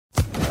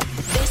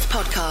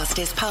podcast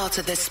is part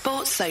of the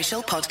Sports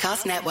Social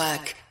Podcast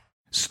Network.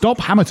 Stop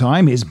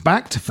Hammertime is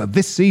backed for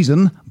this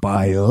season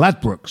by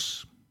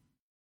Ladbrokes.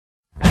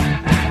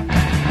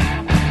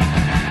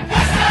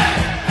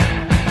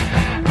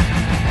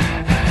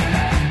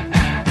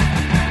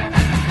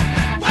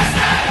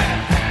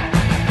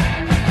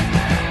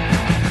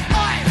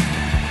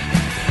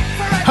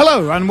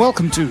 Hello and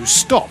welcome to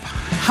Stop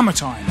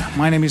Hammertime.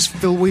 My name is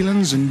Phil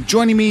Whelans and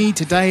joining me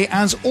today,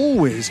 as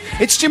always,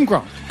 it's Jim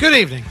Grant. Good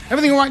evening.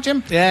 Everything all right,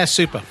 Jim? Yeah,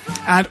 super.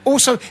 And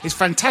also, it's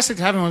fantastic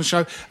to have him on the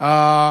show.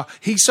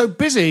 He's so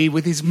busy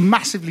with his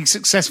massively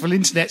successful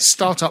internet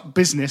startup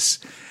business.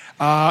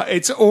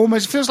 It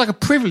feels like a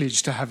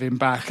privilege to have him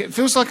back. It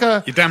feels like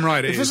a... You're damn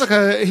right it feels is.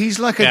 like he's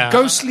like a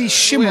ghostly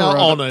shimmer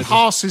that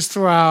passes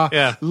through our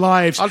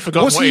lives. I'd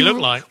forgotten what he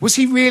looked like. Was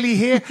he really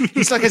here?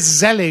 He's like a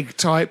Zelig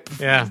type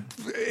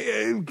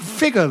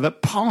figure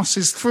that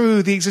passes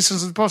through the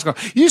existence of the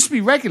podcast. Used to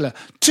be regular.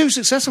 Too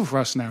successful for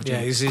us now, Jim.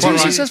 Yeah, he's too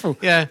successful.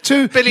 Yeah.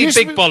 Billy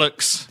Big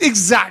Bollocks.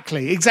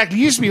 Exactly.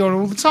 Used to be on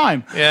all the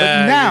time.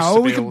 Yeah, but now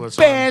we can all the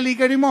time. barely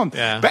get him on.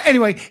 Yeah. But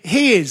anyway,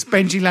 he is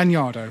Benji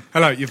Lanyardo.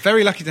 Hello, you're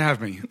very lucky to have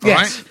me. All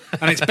Yes. right?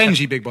 And it's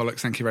Benji Big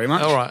Bollocks, thank you very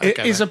much. All right.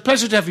 Okay, It is a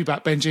pleasure to have you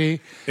back,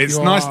 Benji. It's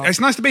nice. It's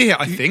nice to be here,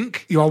 I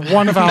think. You are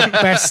one of our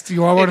best.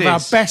 You are one of our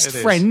It best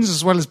is. friends,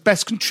 as well as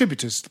best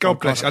contributors. To the God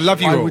podcast, bless you. I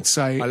love you I all. would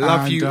say. I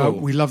love and, you all.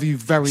 We love you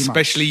very much.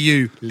 Especially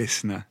you,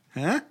 listener.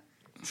 Huh?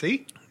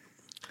 See?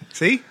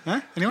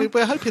 Huh? Anyone?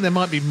 We're hoping there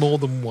might be more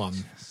than one.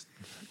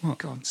 For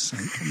God's sake!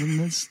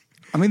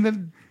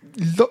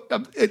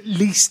 At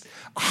least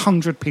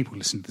 100 people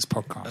listen to this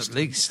podcast. At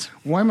least.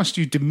 Why must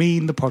you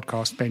demean the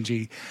podcast,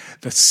 Benji,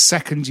 the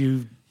second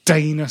you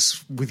deign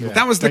us with your...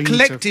 That was the deign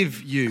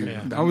collective you.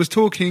 Yeah. I was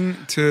talking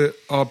to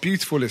our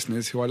beautiful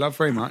listeners, who I love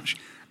very much,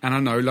 and I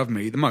know love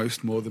me the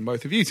most, more than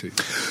both of you two.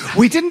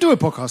 We didn't do a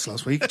podcast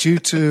last week due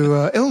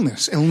to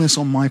illness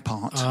on my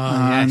part.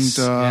 Yes.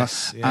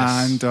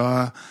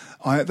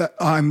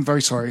 I'm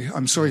very sorry.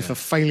 I'm sorry for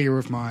failure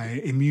of my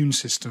immune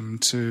system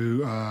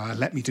to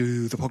let me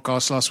do the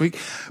podcast last week.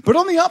 But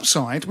on the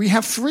upside, we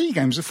have 3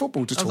 games of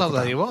football to talk about.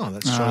 There you are.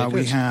 That's jolly good.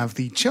 We have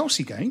the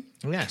Chelsea game,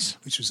 Yes.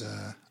 which was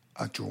a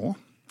draw.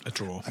 A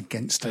draw.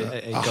 Against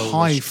A a goalless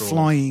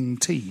high-flying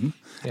team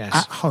Yes.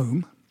 at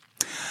home.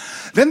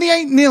 Then the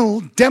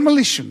 8-0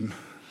 demolition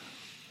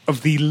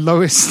of the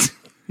lowest,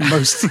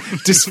 most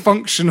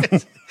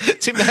dysfunctional...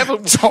 See, they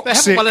haven't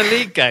Toxic won a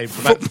league game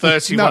for about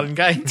 31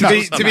 games.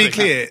 To be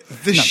clear,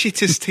 the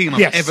shittest team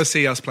I've ever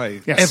seen us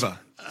play. Yes. Ever.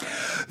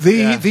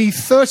 The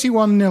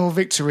 31-0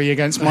 victory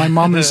against my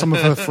mum and some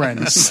of her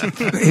friends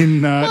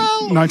in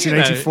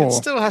 1984. It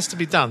still has to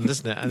be done,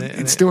 doesn't it? And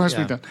it still has to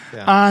be done.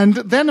 Yeah. And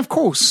then, of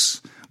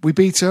course, we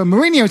beat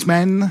Mourinho's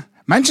men,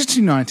 Manchester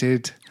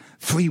United,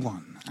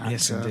 3-1. At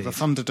the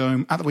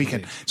Thunderdome at the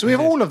weekend. So we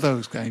have all of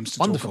those games to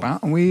talk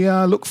about, and we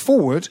look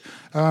forward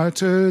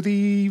to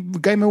the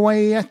game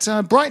away at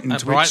Brighton,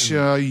 which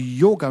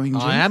you're going,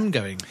 Jim. I am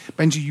going.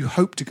 Benji, you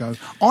hope to go.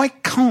 I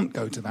can't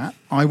go to that.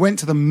 I went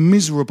to the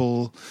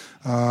miserable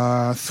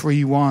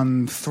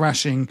 3-1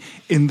 thrashing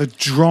in the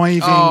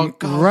driving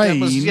rain.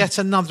 There was yet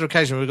another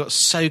occasion where we got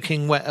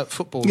soaking wet at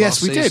football.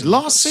 Yes, last we did.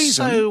 Last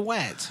season. So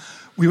wet.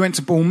 We went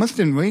to Bournemouth,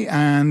 didn't we?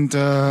 And we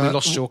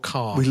lost your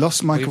car. We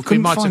lost Michael. We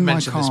Couldn't might have find my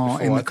mentioned this car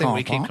before. in the I think car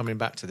we keep park. coming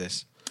back to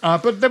this.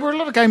 But there were a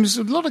lot of games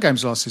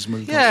last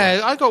season.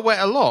 I got wet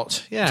a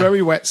lot. Yeah,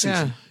 very wet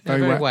season. Yeah,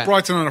 very wet.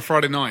 Brighton on a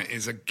Friday night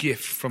is a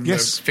gift from the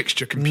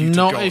fixture computer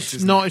Not gods.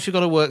 if you've got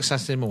to work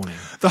Saturday morning.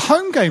 The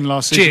home game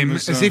last season, Jim,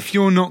 was, as if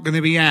you're not going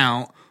to be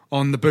out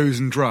on the booze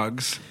and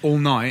drugs all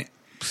night.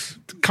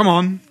 Come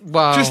on,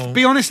 Well, just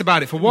be honest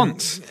about it for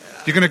once.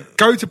 You're going to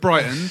go to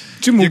Brighton.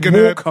 Jim will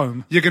walk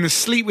home. You're going to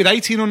sleep with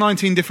 18 or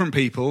 19 different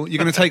people. You're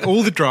going to take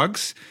all the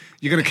drugs.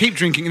 You're going to keep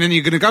drinking, and then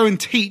you're going to go and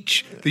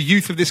teach the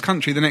youth of this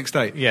country the next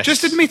day. Yes.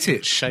 Just admit it.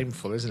 It's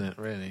shameful, isn't it?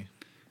 Really.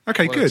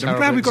 Okay, What a good. I'm glad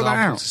terrible we got that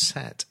example out. to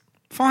set.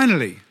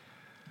 Finally.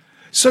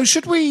 So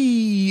should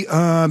we?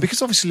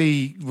 Because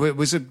obviously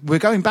we're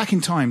going back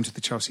in time to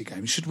the Chelsea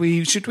game. Should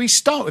we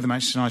start with the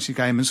Manchester United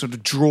game and sort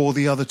of draw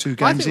the other 2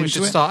 games? I think we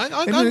should start.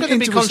 I'm going to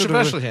be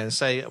controversial here and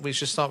say we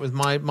should start with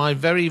my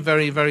very,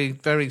 very, very,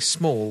 very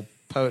small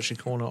Poetry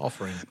Corner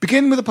offering.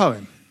 Begin with a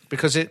poem.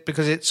 Because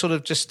it sort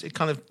of just it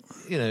kind of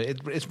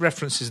it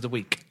references the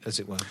week, as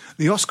it were.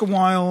 The Oscar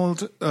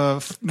Wilde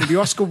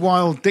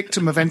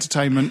dictum of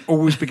entertainment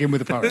always begin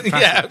with a poem.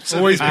 Yeah, absolutely.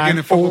 Always begin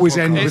a football always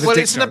end podcast. with a Well,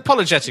 dictum. it's an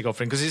apologetic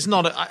offering because it's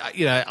not.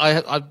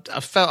 I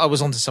felt I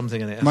was onto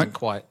something and it hasn't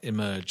quite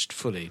emerged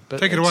fully. But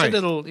Take it it's away. A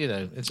little,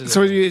 it's a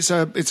So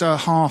little, it's a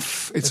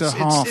half.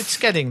 It's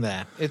getting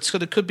there. There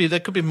could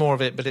be more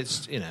of it, but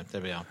it's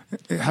there we are.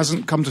 It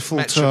hasn't come to full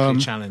Metrically term.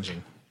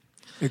 challenging.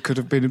 It could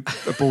have been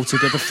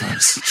aborted at the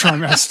first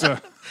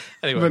trimester.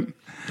 Anyway, But-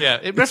 yeah,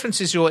 it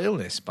references your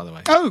illness, by the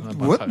way. Oh, My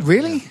what? poem.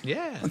 Really?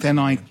 Yeah. Then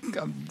I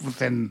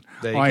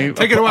There you I go.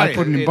 Take it away. I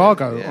put an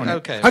embargo on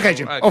it. Okay,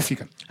 Jim, off you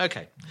go.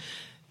 Okay.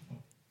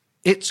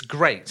 It's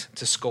great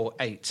to score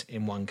 8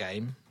 in one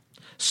game.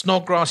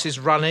 Snodgrass's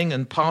running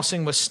and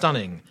passing were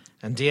stunning,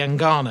 and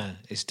Diangana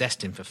is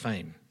destined for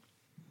fame.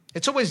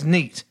 It's always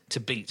neat to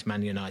beat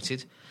Man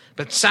United,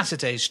 but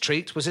Saturday's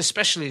treat was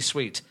especially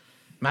sweet.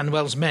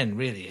 Manuel's men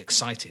really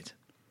excited.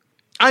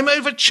 I'm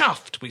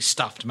over-chuffed we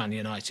stuffed Man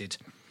United.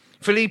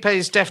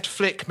 Felipe's deft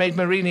flick made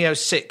Mourinho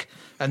sick,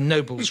 and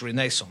Noble's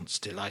renaissance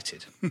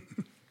delighted.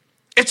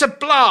 It's a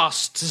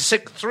blast to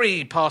sick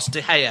 3 past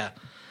De Gea.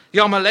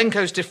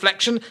 Yarmolenko's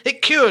deflection,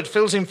 it cured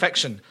Phil's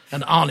infection,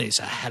 and Arnie's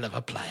a hell of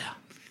a player.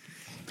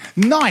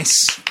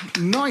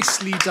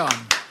 Nicely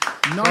done.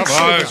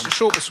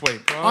 Short but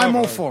sweet. Bravo. I'm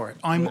all for it.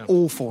 I'm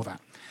all for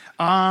that.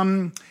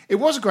 It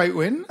was a great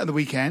win at the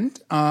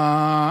weekend,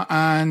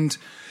 and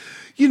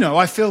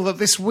I feel that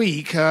this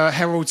week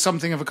heralds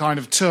something of a kind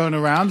of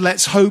turnaround.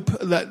 Let's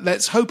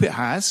hope it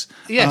has.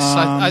 Yes,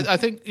 I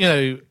think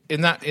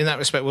in that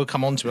respect we'll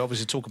come on to it.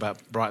 Obviously, talk about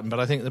Brighton,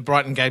 but I think the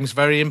Brighton game is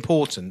very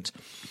important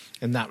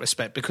in that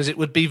respect, because it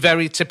would be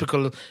very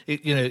typical,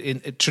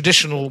 in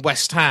traditional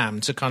West Ham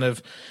to kind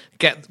of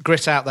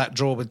grit out that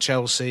draw with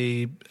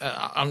Chelsea,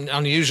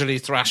 unusually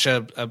thrash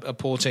a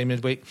poor team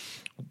midweek,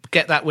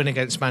 get that win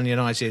against Man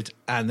United,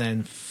 and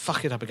then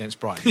fuck it up against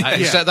Brighton.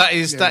 So that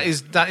is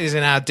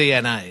in our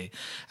DNA.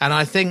 And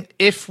I think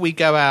if we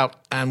go out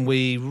and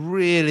we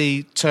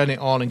really turn it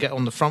on and get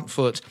on the front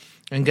foot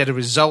and get a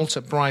result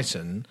at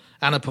Brighton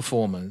and a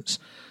performance,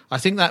 I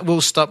think that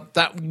will stop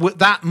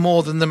that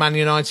more than the Man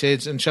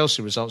United and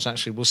Chelsea results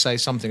actually will say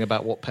something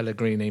about what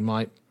Pellegrini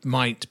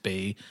might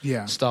be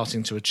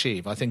starting to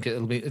achieve. I think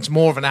it's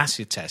more of an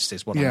acid test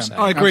is what I'm saying.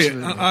 I agree.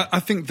 I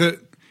think that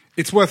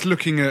it's worth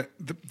looking at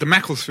the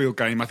Macclesfield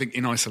game, I think,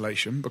 in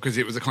isolation, because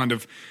it was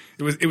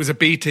it was a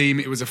B team,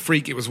 it was a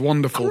freak, it was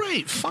wonderful.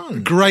 Great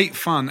fun.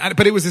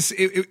 But it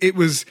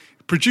was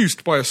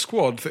produced by a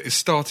squad that is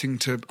starting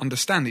to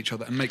understand each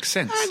other and make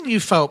sense. And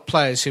you felt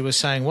players who were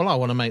saying, well, I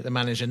want to make the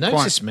manager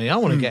notice me. I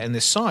want to get in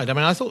this side. I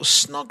mean, I thought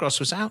Snodgrass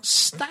was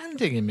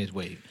outstanding in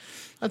midweek.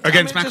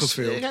 Against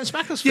Macclesfield. Against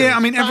Macclesfield. Yeah, I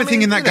mean,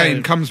 everything in that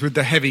game comes with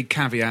the heavy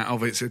caveat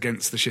of it's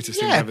against the shittest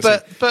team I've ever seen.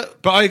 But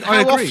I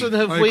how agree. often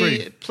have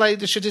we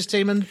played the shittest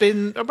team and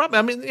been...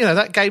 I mean,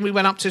 that game we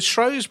went up to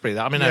Shrewsbury.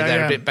 I mean,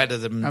 they're a bit better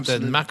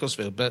than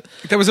Macclesfield, but...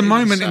 There was a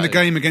moment in the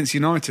game against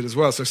United as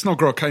well. So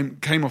Snodgrass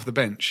came off the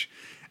bench,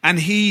 and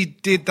he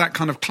did that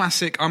kind of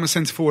classic, I'm a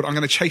centre-forward, I'm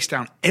going to chase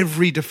down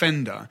every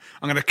defender.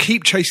 I'm going to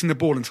keep chasing the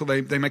ball until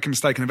they make a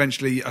mistake, and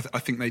eventually I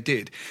think they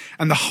did.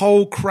 And the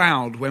whole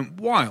crowd went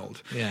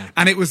wild. Yeah.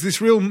 And it was this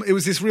real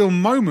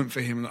moment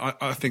for him,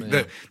 I think,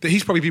 that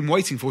he's probably been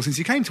waiting for since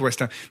he came to West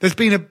Ham. There's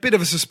been a bit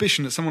of a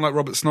suspicion that someone like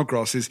Robert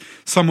Snodgrass is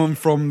someone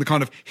from the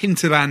kind of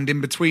hinterland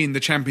in between the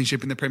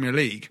Championship and the Premier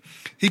League.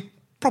 He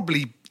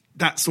probably...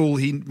 That's all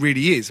he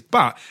really is.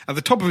 But at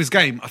the top of his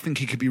game, I think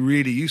he could be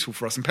really useful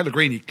for us. And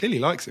Pellegrini clearly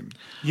likes him.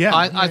 Yeah,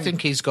 I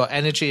think he's got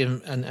energy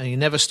and he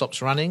never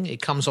stops running. He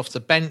comes off the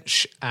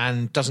bench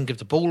and doesn't give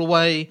the ball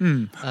away.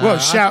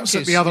 Shouts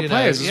at the other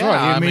players as well.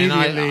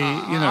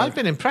 I've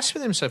been impressed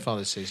with him so far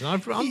this season.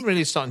 I'm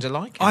really starting to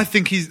like him. I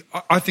think he's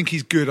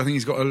good. I think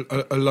he's got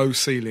a low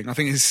ceiling. I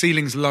think his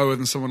ceiling's lower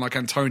than someone like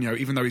Antonio,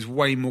 even though he's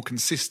way more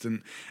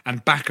consistent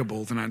and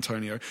backable than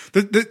Antonio.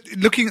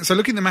 Looking at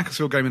the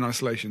Macclesfield game in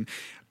isolation,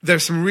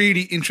 there's some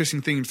really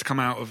interesting themes to come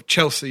out of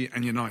Chelsea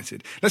and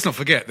United. Let's not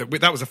forget that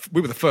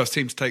we were the first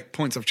team to take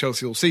points off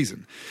Chelsea all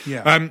season.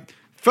 Yeah.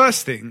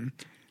 First thing,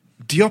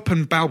 Diop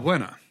and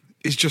Balbuena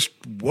is just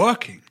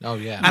working. Oh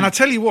yeah. And I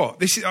tell you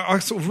what, I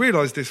sort of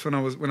realised this when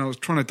I was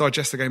trying to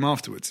digest the game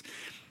afterwards.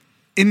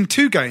 In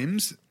 2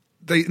 games,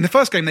 in the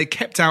first game they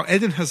kept out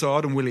Eden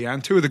Hazard and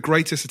Willian, 2 of the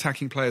greatest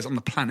attacking players on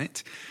the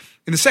planet.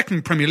 In the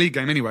second Premier League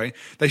game, anyway,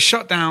 they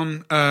shut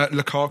down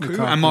Lukaku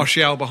and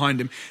Martial behind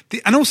him.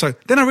 And also,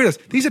 then I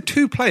realised, these are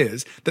 2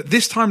 players that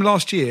this time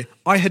last year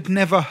I had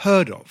never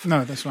heard of.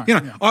 No, that's right.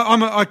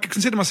 I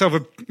consider myself a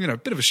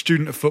bit of a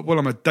student of football.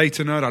 I'm a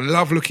data nerd. I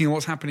love looking at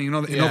what's happening in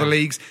other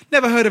leagues.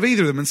 Never heard of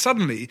either of them. And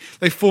suddenly,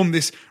 they formed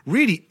this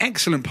really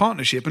excellent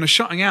partnership and are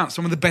shutting out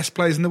some of the best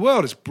players in the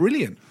world. It's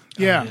brilliant.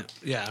 Yeah.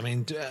 I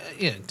mean,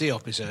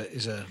 Diop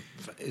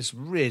is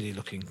really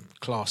looking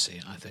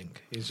classy. I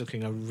think he's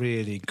looking a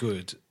really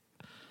good.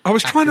 I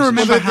was trying to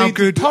remember how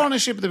good the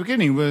partnership at the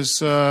beginning was.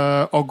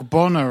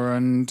 Ogbonna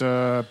and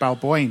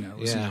Balbuena,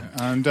 wasn't it?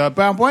 And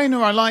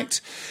Balbuena, I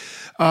liked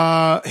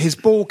his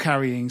ball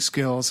carrying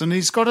skills, and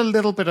he's got a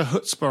little bit of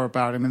chutzpah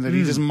about him in that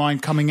he doesn't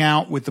mind coming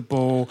out with the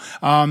ball.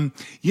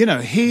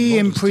 He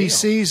in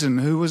pre-season,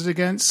 who was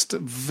against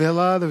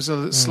Villa, there was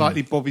a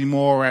slightly Bobby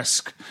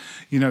Moore-esque,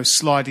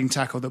 sliding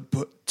tackle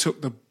that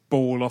took the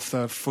ball off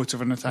the foot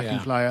of an attacking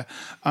player,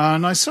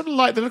 and I sort of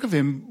like the look of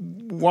him.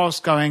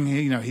 Whilst going,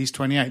 he's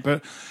 28,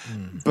 but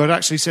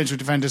actually central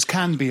defenders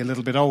can be a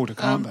little bit older,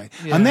 can't they?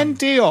 Yeah. And then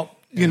Diop,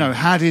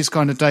 had his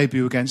kind of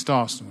debut against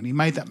Arsenal, and he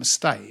made that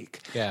mistake.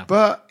 Yeah.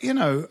 But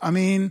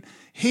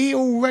he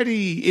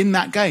already in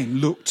that game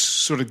looked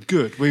sort of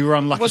good. We were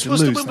unlucky to lose.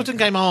 Was the Wimbledon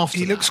game after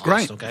he looks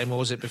great Arsenal game, or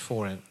was it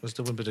before it? Was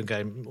the Wimbledon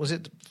game? Was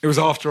it? It was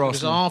after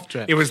Arsenal. It was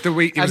after it. It was the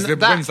week. It was the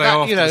Wednesday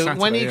after. Saturday,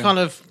 when he kind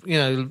of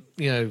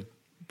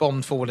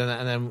bombed forward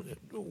and then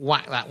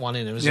whacked that one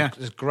in. It was a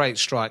great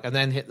strike, and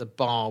then hit the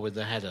bar with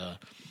the header.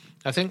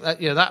 I think that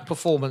that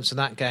performance in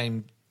that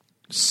game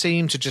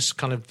seem to just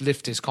kind of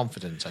lift his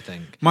confidence, I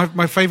think.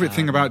 My favourite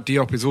thing about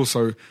Diop is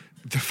also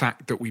the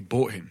fact that we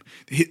bought him.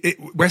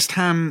 West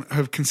Ham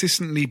have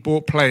consistently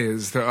bought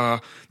players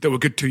that were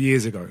good 2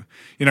 years ago.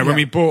 When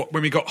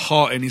we got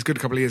Hart in, he's good a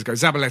couple of years ago.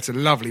 Zabaleta,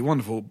 lovely,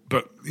 wonderful,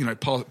 but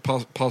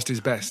past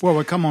his best. Well,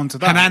 we'll come on to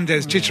that.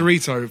 Hernandez,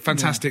 Chicharito,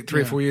 fantastic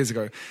 3 or 4 years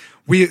ago.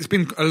 It's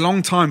been a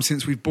long time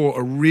since we've bought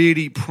a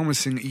really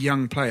promising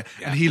young player,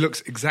 and he looks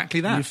exactly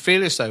that. You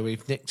feel as though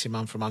we've nicked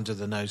him from under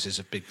the noses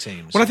of big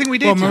teams. Well, I think we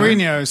did. Well,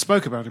 Mourinho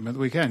spoke about him at the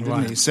weekend,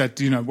 didn't he? He said,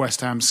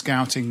 West Ham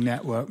scouting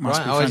network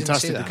must be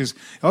fantastic because,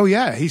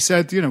 he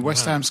said,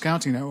 West Ham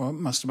scouting network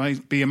must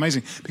be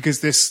amazing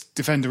because this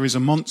defender is a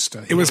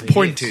monster. It was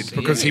pointed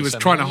because he was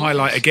trying to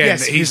highlight again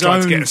that he's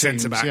trying to get a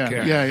centre back.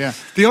 Yeah.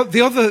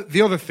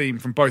 The other theme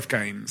from both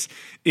games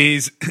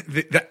is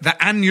the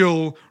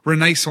annual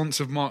renaissance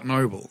of Mark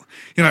Noble.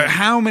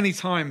 How many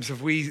times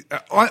have we...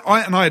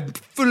 I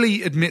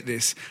fully admit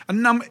this,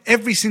 and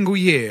every single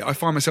year I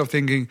find myself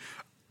thinking,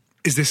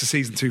 is this a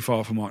season too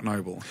far for Mark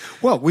Noble?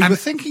 Well, we were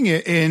thinking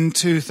it in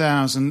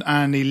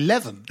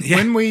 2011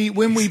 when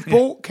we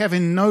bought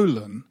Kevin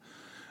Nolan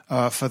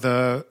for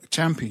the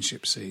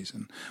championship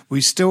season.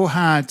 We still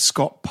had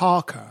Scott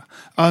Parker,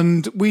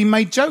 and we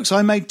made jokes.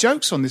 I made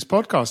jokes on this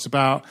podcast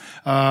about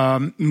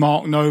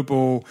Mark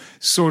Noble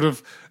sort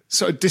of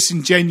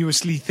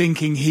disingenuously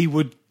thinking he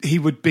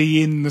would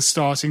be in the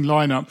starting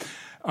lineup.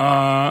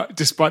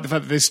 Despite the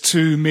fact that there's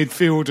two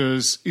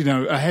midfielders,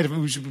 ahead of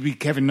him, which would be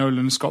Kevin Nolan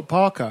and Scott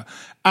Parker.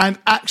 And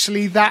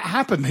actually that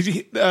happened.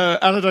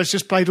 Allardyce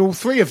just played all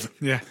three of them.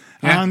 Yeah.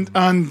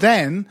 And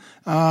then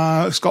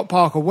Scott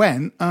Parker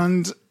went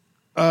and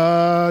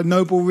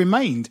Noble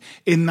remained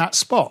in that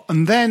spot.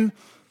 And then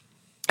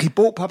he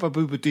bought Papa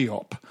Bouba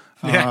Diop.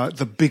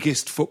 The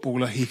biggest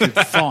footballer he could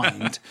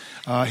find.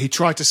 He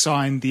tried to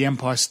sign the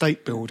Empire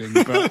State Building,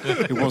 but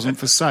it wasn't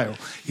for sale.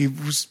 He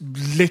was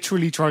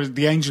literally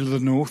the Angel of the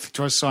North. He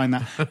tried to sign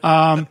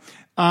that.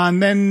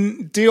 And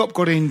then Diop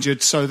got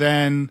injured, so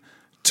then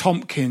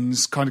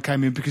Tompkins kind of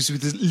came in because he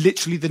was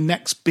literally the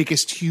next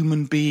biggest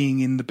human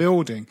being in the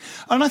building.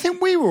 And I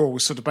think we were all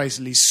sort of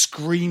basically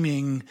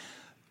screaming,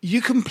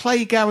 you can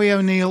play Gary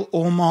O'Neill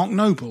or Mark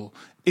Noble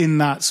in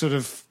that sort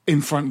of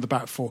in front of the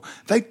back four.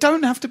 They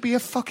don't have to be a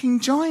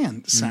fucking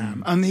giant,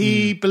 Sam. And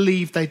he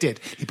believed they did.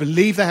 He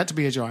believed they had to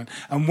be a giant.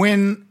 And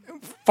when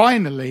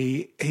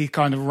finally he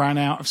kind of ran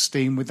out of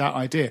steam with that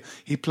idea,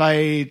 he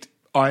played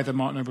either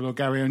Mark Noble or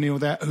Gary O'Neill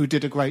there, who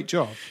did a great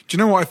job. Do you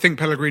know what I think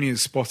Pellegrini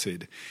has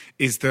spotted?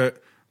 Is that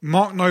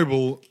Mark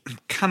Noble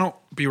cannot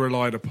be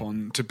relied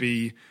upon to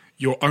be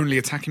your only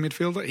attacking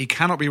midfielder. He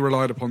cannot be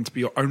relied upon to be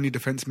your only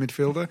defensive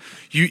midfielder.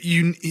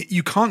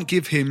 You can't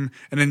give him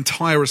an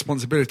entire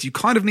responsibility. You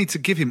kind of need to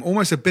give him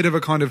almost a bit of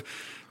a kind of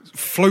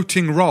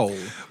floating role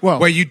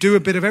where you do a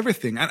bit of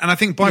everything. And I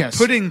think by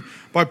putting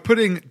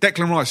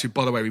Declan Rice, who,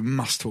 by the way, we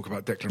must talk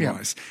about Declan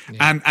Rice,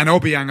 and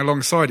Obiang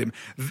alongside him,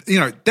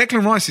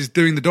 Declan Rice is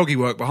doing the doggy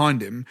work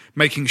behind him,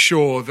 making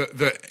sure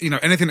that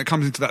anything that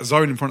comes into that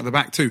zone in front of the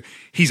back too,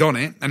 he's on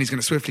it, and he's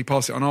going to swiftly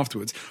pass it on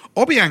afterwards.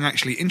 Obiang,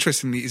 actually,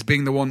 interestingly, is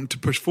being the one to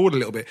push forward a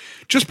little bit.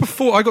 Just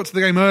before I got to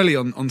the game early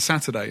on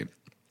Saturday,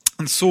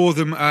 and saw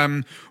them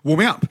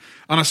warming up,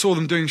 and I saw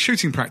them doing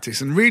shooting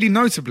practice, and really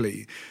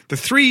notably the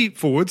three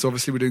forwards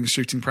obviously were doing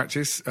shooting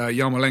practice,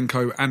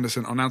 Yarmolenko,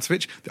 Anderson,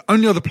 Arnautovic. The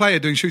only other player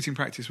doing shooting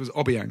practice was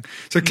Obiang,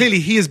 so clearly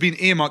he has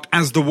been earmarked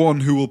as the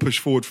one who will push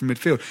forward from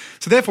midfield.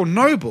 So therefore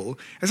Noble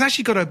has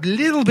actually got a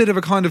little bit of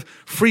a kind of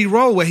free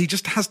role where he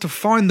just has to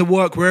find the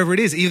work wherever it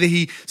is. Either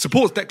he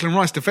supports Declan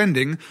Rice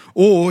defending,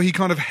 or he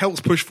kind of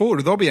helps push forward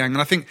with Obiang, and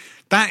I think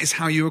that is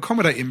how you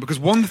accommodate him, because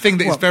one thing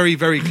that is very,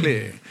 very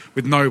clear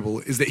with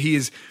Noble is that he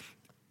is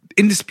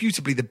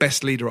indisputably the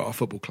best leader at our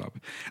football club.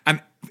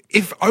 And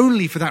if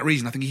only for that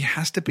reason, I think he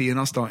has to be in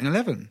our starting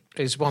 11.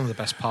 He's one of the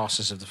best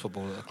passers of the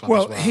football at the club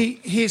as well.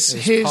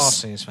 His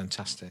passing is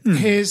fantastic.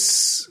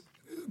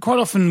 Quite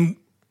often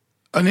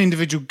an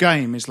individual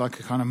game is like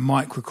a kind of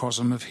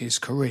microcosm of his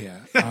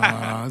career.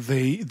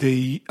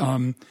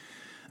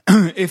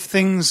 If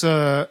things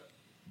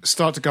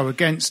start to go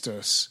against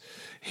us,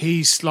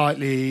 he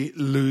slightly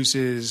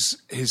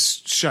loses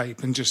his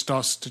shape and just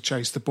starts to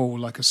chase the ball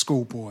like a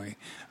schoolboy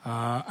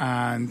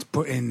and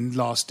put in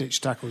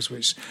last-ditch tackles,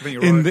 which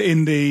in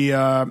the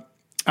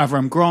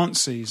Avram Grant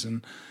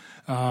season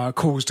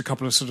caused a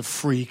couple of sort of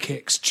free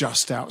kicks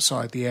just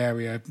outside the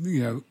area.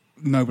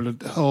 Noble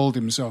had hurled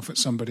himself at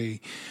somebody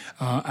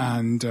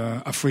and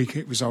a free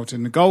kick resulted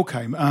in the goal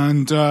came.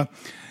 And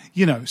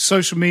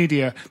social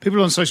media,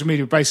 people on social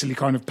media basically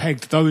kind of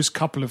pegged those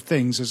couple of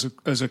things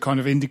as a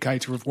kind of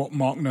indicator of what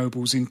Mark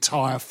Noble's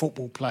entire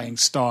football playing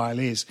style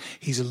is.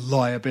 He's a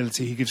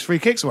liability. He gives free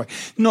kicks away.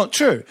 Not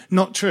true.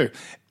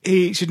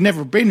 He should never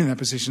have been in that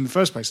position in the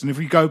first place. And if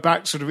we go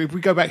back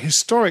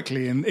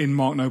historically in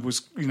Mark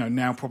Noble's,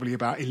 now probably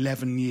about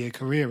 11-year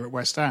career at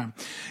West Ham,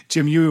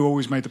 Jim, you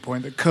always made the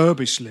point that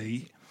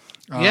Kirbishley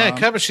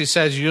Kerbishley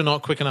says you're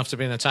not quick enough to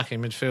be an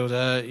attacking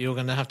midfielder. You're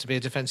going to have to be a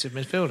defensive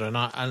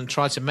midfielder, and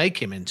try to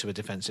make him into a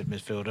defensive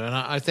midfielder. And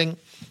I think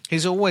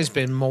he's always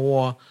been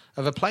more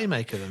of a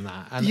playmaker than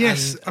that. And,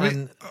 yes,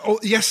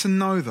 yes and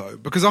no though,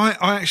 because I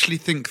actually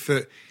think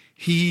that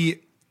he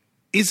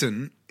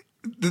isn't.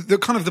 The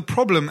kind of the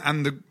problem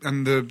and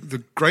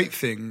the great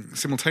thing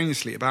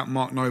simultaneously about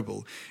Mark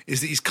Noble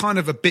is that he's kind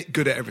of a bit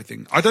good at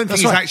everything. I don't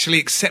think he's actually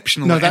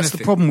exceptional. No, at that's anything.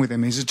 the problem with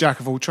him. He's a jack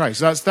of all trades.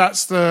 That's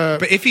the.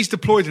 But if he's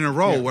deployed in a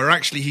role where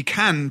actually he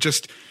can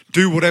just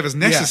do whatever's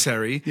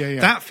necessary,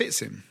 that fits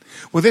him.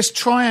 Well, this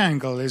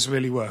triangle is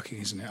really working,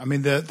 isn't it? I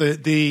mean,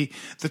 the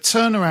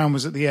turnaround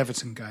was at the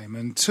Everton game,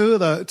 and two of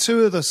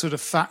the sort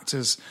of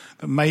factors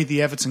that made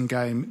the Everton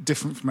game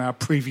different from our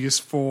previous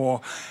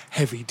 4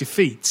 heavy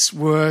defeats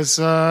was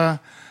the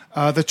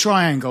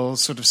triangle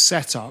sort of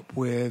set up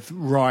with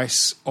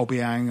Rice,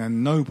 Obiang,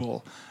 and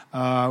Noble.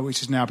 Which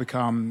has now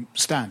become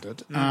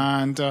standard,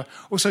 and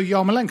also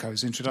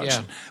Yarmolenko's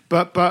introduction.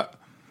 Yeah.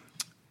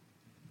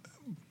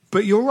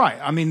 But you're right.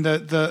 I mean,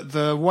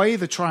 the way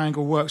the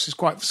triangle works is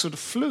quite sort of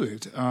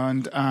fluid,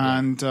 and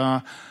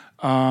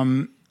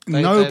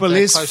Noble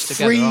is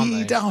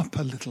freed up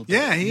a little bit.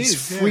 Yeah,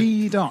 he's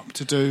freed up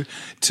to do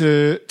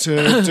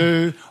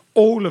do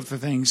all of the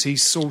things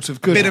he's sort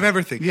of good at. A bit of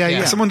everything.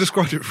 Yeah. Someone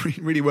described it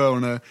really well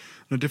on a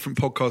different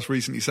podcast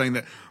recently, saying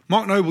that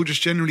Mark Noble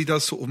just generally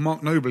does sort of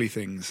Mark Noble-y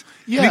things.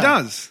 Yeah. And he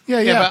does.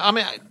 Yeah, but I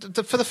mean,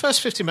 for the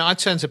first 15 minutes, I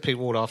turned to Pete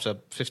Ward after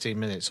 15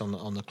 minutes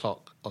on the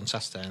clock on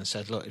Saturday and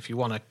said, look, if you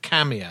want a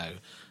cameo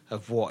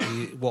of what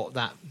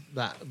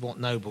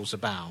Noble's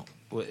about,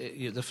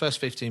 the first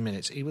 15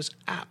 minutes, he was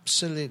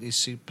absolutely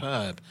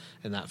superb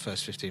in that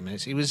first 15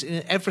 minutes. He was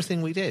in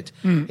everything we did.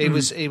 He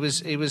was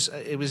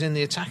in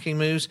the attacking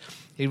moves.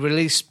 He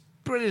released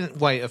brilliant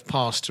weight of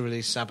pass to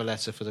release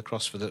Zabaleta for the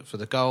cross for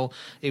the goal.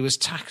 He was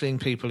tackling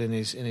people in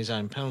his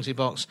own penalty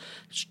box.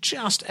 It's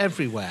just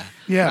everywhere.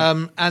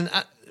 Yeah. And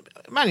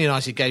Man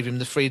United gave him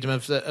the freedom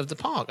of the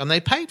park, and they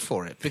paid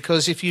for it,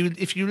 because if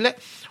you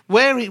let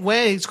where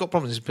he's got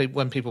problems is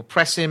when people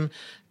press him.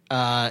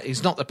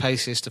 He's not the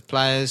paciest of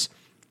players,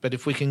 but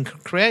if we can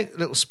create a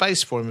little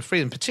space for him and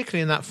freedom,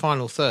 particularly in that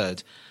final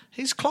third,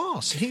 he's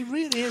class. He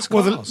really is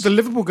class. Well, the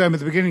Liverpool game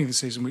at the begining of the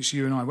season, which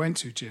you and I went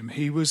to, Jim,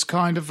 he was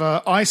kind of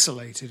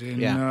isolated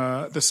in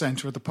the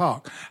centre of the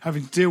park,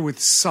 having to deal with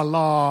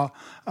Salah,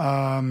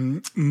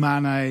 Mane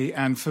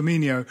and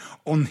Firmino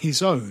on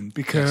his own,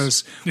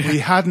 because we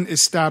hadn't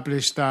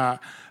established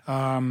that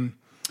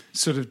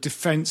sort of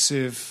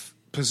defensive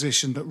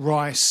position that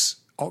Rice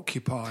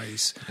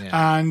occupies,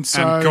 and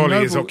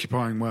Golly is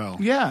occupying well.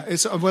 Yeah,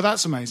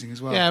 that's amazing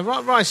as well. Yeah,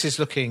 Rice is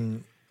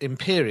looking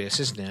imperious,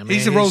 isn't he? I mean,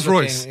 he's a Rolls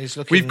Royce.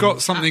 We've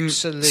got something.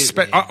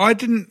 I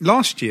didn't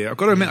last year. I've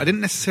got to admit, I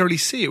didn't necessarily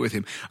see it with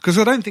him, because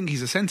I don't think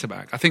he's a centre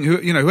back. I think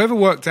whoever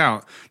worked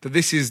out that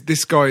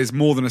this guy is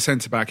more than a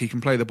centre back. He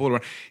can play the ball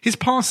around. His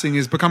passing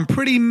has become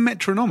pretty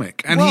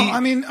metronomic, and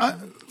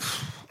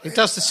he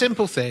does the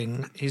simple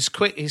thing. He's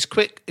quick.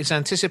 His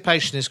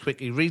anticipation is quick.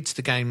 He reads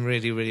the game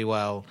really, really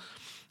well.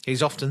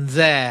 He's often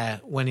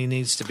there when he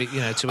needs to be,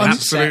 to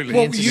absolutely.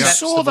 Well, you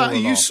saw that.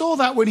 You saw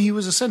that when he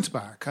was a centre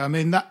back. I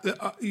mean, that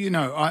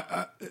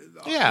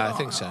I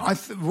think so.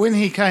 When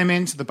he came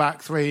into the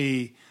back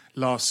three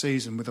last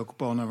season with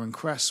Ogbonna and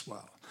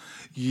Cresswell,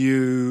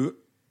 you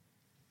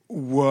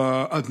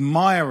were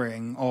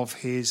admiring of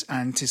his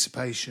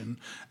anticipation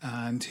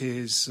and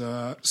his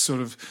sort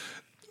of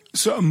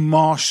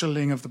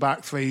marshalling of the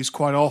back three. He's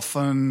quite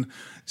often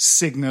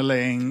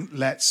signalling,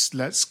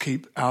 let's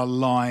keep our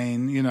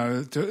line,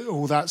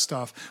 all that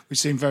stuff, which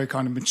seemed very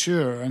kind of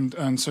mature,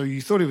 and so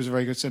you thought he was a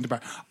very good centre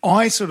back.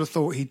 I sort of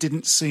thought he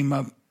didn't seem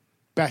a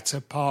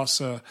better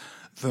passer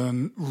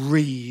than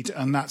Reed,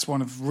 and that's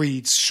one of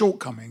Reed's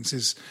shortcomings.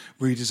 Is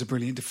Reed is a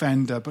brilliant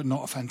defender, but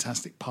not a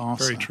fantastic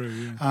passer. Very true.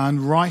 Yeah. And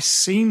Rice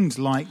seemed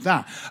like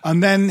that,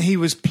 and then he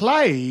was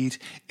played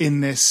in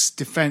this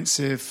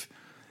defensive,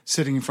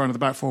 sitting in front of the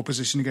back four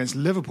position against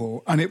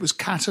Liverpool, and it was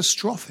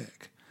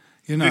catastrophic.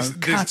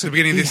 The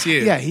beginning of this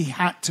year. Yeah, he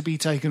had to be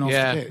taken off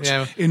the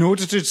pitch in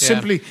order to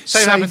simply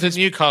same happened at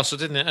Newcastle,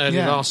 didn't it, early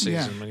last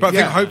season? Yeah. But I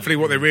think hopefully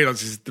what they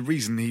realised is the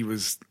reason he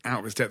was out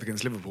of his depth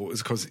against Liverpool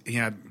is because he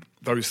had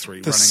those three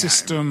running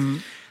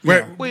system.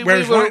 At him. We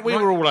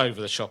were all over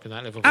the shop in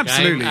that Liverpool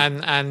Absolutely.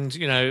 game, and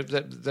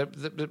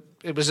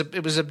it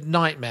was a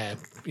nightmare,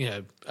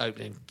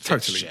 opening.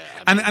 Totally.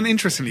 And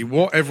interestingly,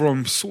 what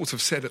everyone sort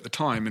of said at the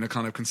time in a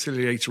kind of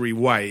conciliatory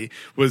way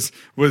was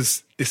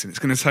listen, it's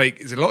going to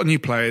take a lot of new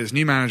players,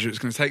 new manager. It's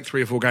going to take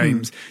 3 or 4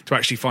 games to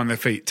actually find their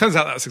feet. Turns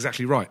out that's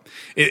exactly right.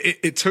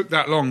 It took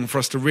that long for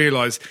us to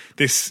realise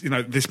this,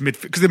 this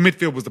midfield, because the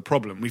midfield was the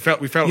problem. We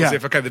felt as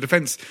if the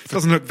defence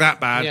doesn't look that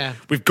bad. Yeah.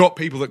 We've got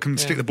people that can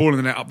stick the ball in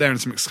the net up there and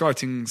some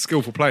exciting,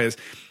 skillful players.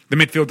 The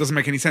midfield doesn't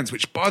make any sense,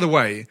 which, by the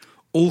way,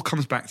 all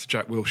comes back to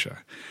Jack Wilshere.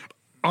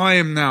 I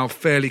am now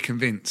fairly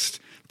convinced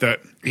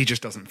that he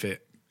just doesn't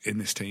fit in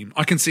this team.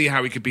 I can see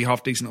how he could be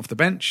half decent off the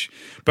bench,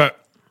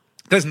 but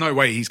There's no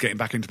way he's getting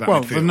back into that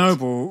Well, midfield. the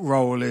Noble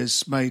role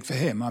is made for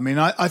him. I mean,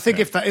 I think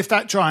if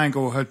that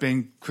triangle had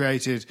been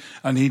created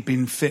and he'd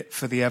been fit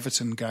for the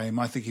Everton game,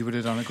 I think he would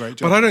have done a great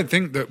job. But I don't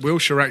think that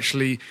Wilshere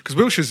actually... Because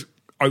Wilshere's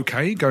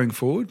okay going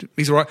forward.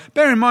 He's all right.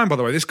 Bear in mind, by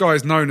the way, this guy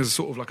is known as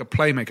sort of like a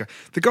playmaker.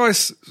 The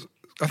guy's...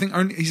 I think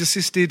he's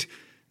assisted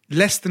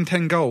less than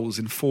 10 goals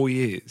in 4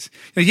 years.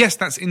 Now, yes,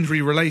 that's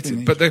injury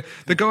related, but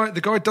the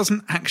guy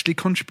doesn't actually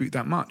contribute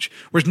that much,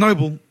 whereas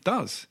Noble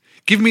does.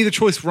 Give me the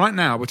choice right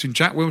now between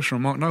Jack Wilshere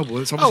and Mark Noble.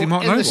 It's obviously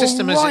Mark Noble. In the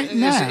system as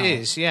now. it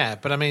is, yeah.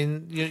 But I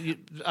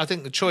mean, I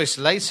think the choice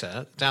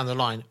later down the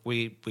line,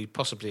 we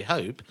possibly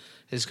hope,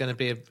 is going to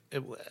be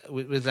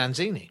with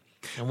Lanzini.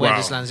 And where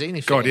does Lanzini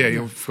fit? God, yeah,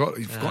 you've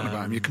forgotten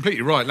about him. You're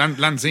completely right.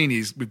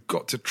 Lanzini's, we've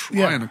got to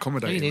try and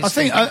accommodate him. I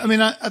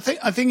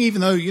think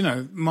even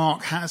though,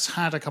 Mark has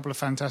had a couple of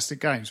fantastic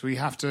games, we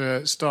have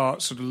to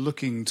start sort of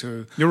looking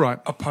to You're right.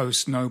 a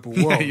post-Noble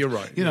world. Yeah, you're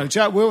right.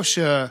 Jack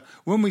Wilshere,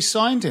 when we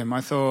signed him,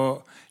 I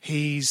thought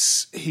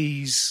he's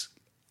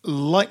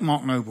like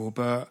Mark Noble,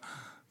 but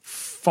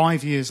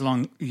 5 years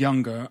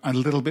younger and a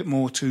little bit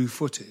more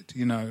two-footed,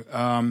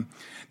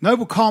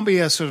 Noble can't be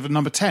a sort of a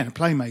number 10, a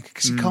playmaker,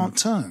 because he can't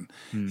turn.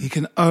 He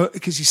can,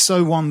 because he's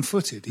so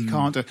one-footed. He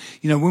can't do,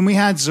 when we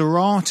had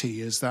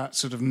Zarate as that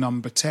sort of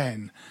number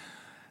 10,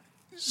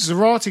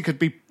 Zarate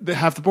could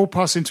have the ball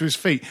pass into his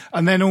feet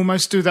and then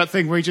almost do that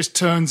thing where he just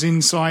turns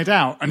inside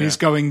out and is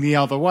going the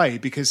other way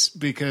because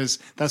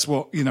that's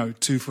what,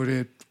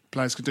 two-footed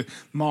players could do.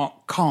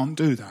 Mark can't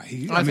do that.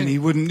 He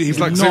wouldn't. He's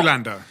like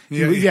Zoolander.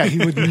 He would.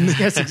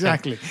 Yes,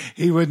 exactly.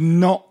 He would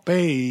not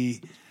be,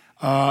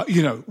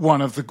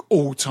 one of the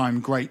all-time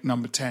great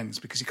number 10s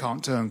because he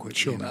can't turn quickly.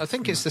 Sure. I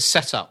think it's the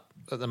setup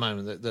at the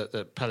moment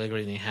that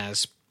Pellegrini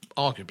has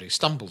arguably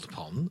stumbled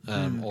upon,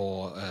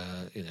 or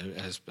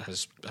has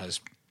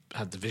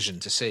had the vision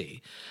to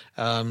see,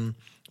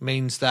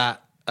 means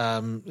that.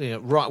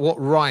 What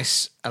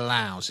Rice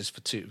allows is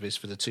for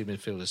the two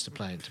midfielders to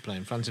play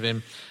in front of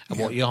him, and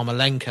what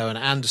Yarmolenko and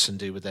Anderson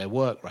do with their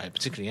work rate,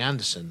 particularly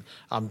Anderson.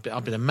 I've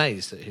been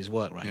amazed at his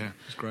work rate. Yeah,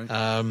 it's great.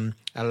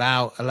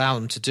 Allow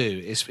them to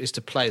do is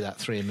to play that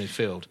three in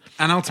midfield,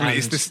 and ultimately,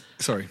 it's this.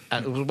 Sorry.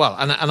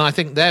 And I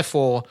think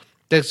therefore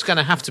there's going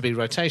to have to be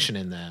rotation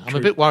in there. I'm a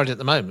bit worried at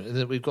the moment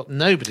that we've got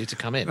nobody to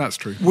come in. That's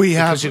true.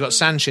 Because you've got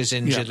Sanchez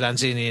injured,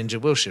 Lanzini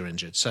injured, Wilshere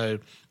injured. So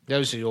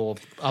those are your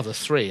other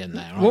three in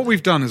there. What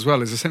we've done as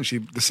well is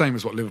essentially the same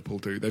as what Liverpool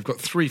do. They've got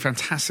three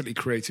fantastically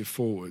creative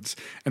forwards,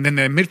 and then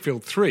their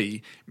midfield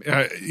three.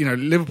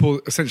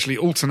 Liverpool essentially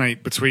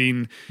alternate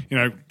between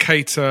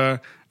Keita,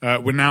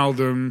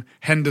 Wijnaldum,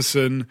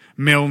 Henderson,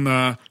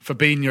 Milner,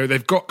 Fabinho.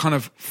 They've got kind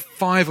of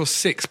 5 or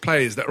 6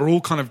 players that are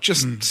all kind of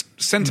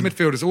just centre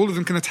midfielders. All of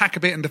them can attack a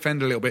bit and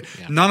defend a little bit.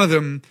 Yeah. None of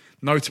them,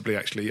 notably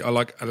actually, are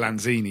like a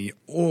Lanzini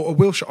or a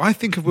Wilshere. I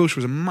think of Wilshere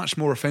as a much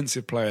more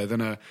offensive player than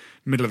a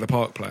middle of the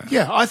park player.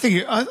 Yeah, I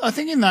think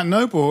in that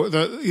Noble,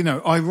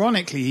 that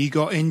ironically he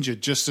got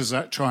injured just as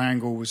that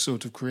triangle was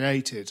sort of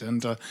created,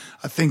 and I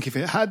think if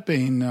it had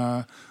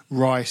been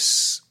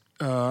Rice,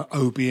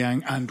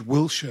 Obiang, and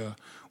Wilshere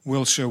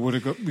would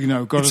have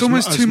got. It's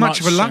almost too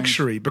much of a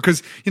luxury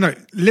because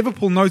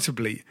Liverpool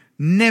notably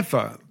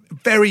never.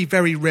 Very,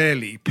 very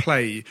rarely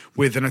play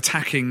with an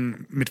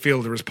attacking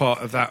midfielder as part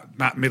of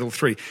that middle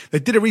three. They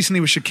did it recently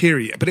with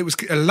Shaqiri, but it was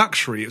a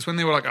luxury. It was when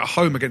they were like at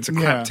home against a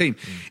crap team.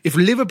 If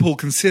Liverpool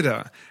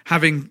consider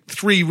having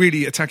 3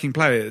 really attacking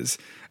players,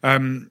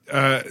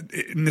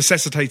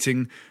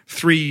 necessitating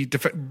 3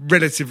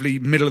 relatively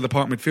middle of the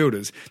park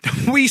midfielders,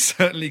 then we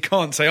certainly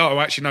can't say,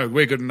 oh, actually, no,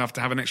 we're good enough to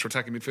have an extra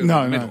attacking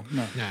midfielder in the middle.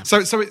 No. Yeah. So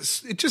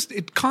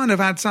it kind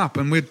of adds up,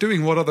 and we're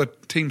doing what other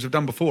teams have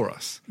done before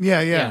us.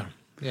 Yeah. Yeah.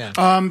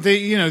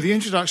 The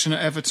introduction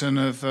at Everton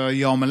of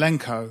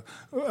Yarmolenko,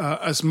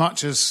 as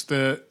much as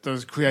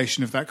the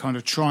creation of that kind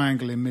of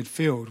triangle in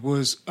midfield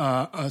was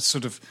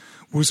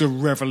a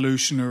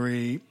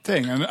revolutionary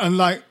thing, and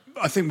like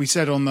I think we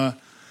said on the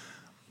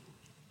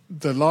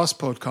last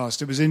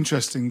podcast, it was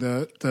interesting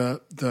that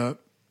the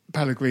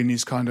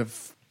Pellegrini's kind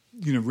of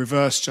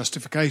reverse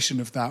justification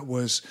of that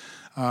was.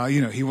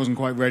 He wasn't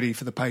quite ready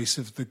for the pace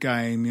of the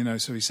game,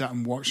 so he sat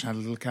and watched and had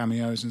little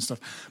cameos and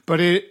stuff. But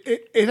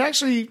it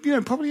actually,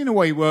 probably in a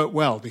way worked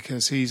well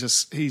because he's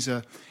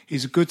a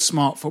good,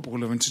 smart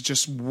footballer, and to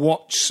just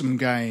watch some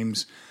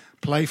games,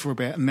 play for a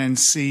bit, and then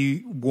see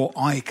what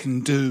I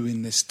can do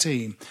in this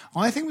team,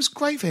 I think was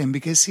great for him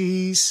because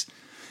he's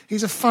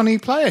a funny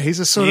player. He's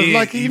a sort of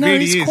like,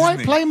 he's quite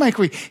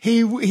playmakery.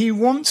 He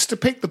wants to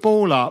pick the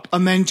ball up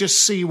and then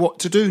just see what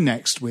to do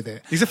next with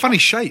it. He's a funny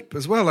shape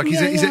as well. Like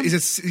he's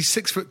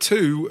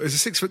 6'2", as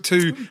a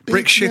 6'2"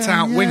 brick shit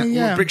house winner.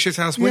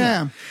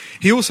 Yeah.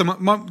 He also,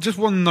 just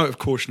one note of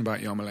caution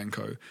about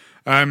Yarmolenko.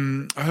 I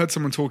heard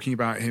someone talking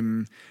about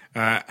him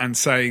and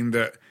saying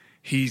that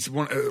he's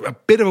a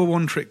bit of a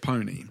one-trick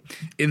pony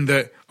in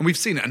that, and we've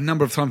seen it a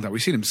number of times now.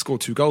 We've seen him score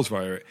 2 goals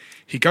via it.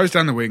 He goes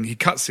down the wing, he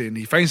cuts in,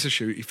 he feigns to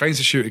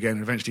shoot again,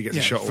 and eventually gets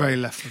a shot. Very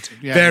left-footed.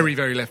 Yeah. Very,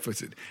 very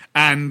left-footed.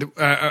 And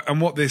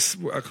what this,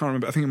 I can't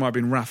remember, I think it might have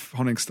been Raf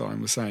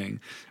Honigstein was saying,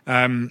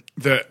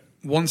 that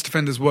once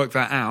defenders work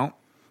that out,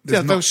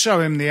 they'll show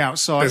him the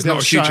outside. There's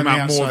not a huge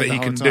amount more that he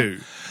can do.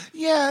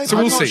 Yeah, so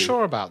I'm we'll not see.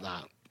 sure about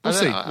that.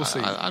 We'll see.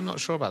 I'm not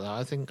sure about that.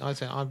 I think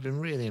I've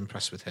been really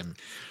impressed with him.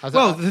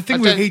 The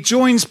thing he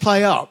joins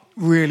play up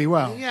really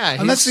well. Yeah,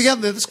 and that's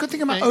the good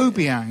thing about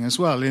Obiang as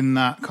well in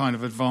that kind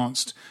of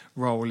advanced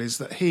role is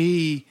that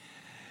he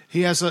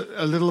has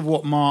a little of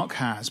what Mark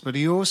has, but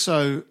he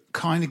also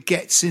kind of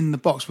gets in the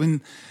box.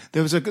 When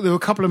there were a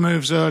couple of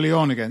moves early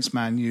on against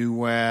Man U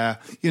where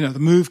the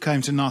move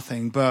came to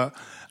nothing, but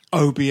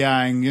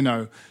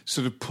Obiang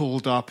sort of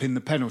pulled up in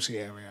the penalty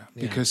area.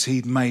 Because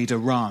he'd made a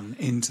run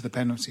into the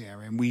penalty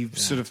area, and we've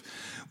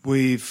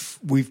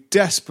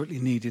desperately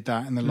needed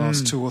that in the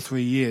last 2 or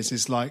 3 years.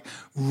 Is like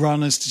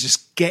runners to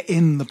just get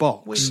in the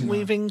box.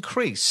 We've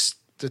increased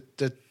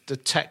the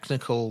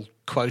technical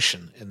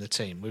quotient in the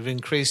team. We've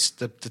increased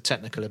the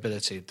technical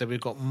ability. That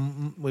we've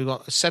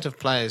got a set of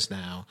players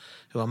now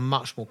who are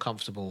much more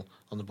comfortable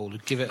on the ball, who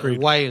give it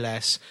away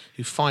less,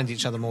 who find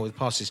each other more with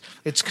passes.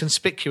 It's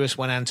conspicuous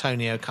when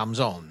Antonio comes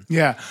on.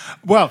 Yeah,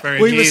 well,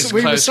 we were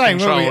saying,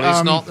 control weren't we?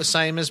 Is not the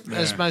same as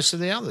most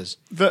of the others.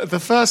 The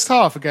first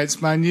half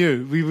against Man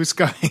U, we was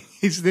going,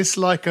 is this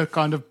like a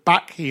kind of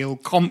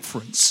backheel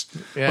conference?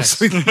 Yes.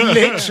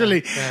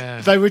 Literally,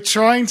 they were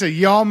trying to,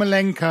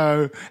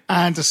 Yarmolenko,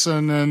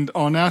 Anderson and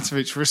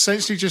Arnautovic were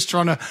essentially just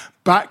trying to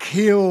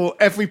backheel.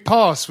 Every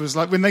pass was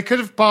like, when they could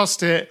have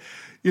passed it,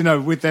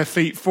 with their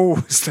feet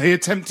forwards, they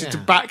attempted to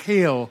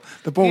backheel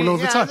the ball all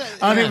the time.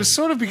 And it was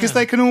sort of because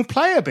they can all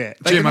play a bit.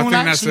 Jim, I think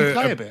that's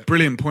a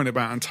brilliant point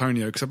about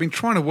Antonio, because I've been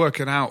trying to work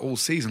it out all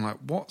season. Like,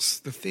 what's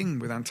the thing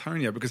with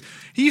Antonio? Because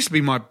he used to be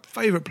my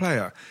favourite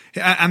player.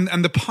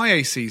 And the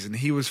Payet season,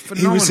 he was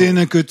phenomenal. He was in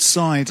a good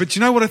side. But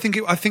you know what I think?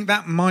 I think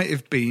that might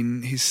have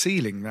been his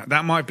ceiling.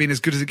 That might have been as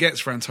good as it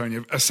gets for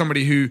Antonio, as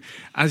somebody who,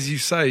 as you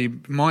say,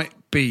 might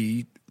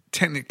be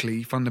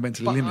technically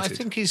fundamentally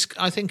limited.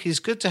 I think he's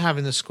good to have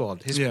in the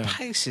squad. His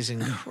pace is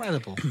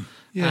incredible.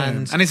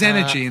 And his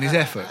energy and his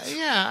effort.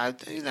 I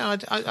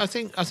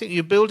think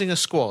you're building a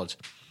squad.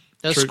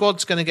 The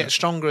squad's going to get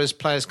stronger as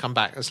players come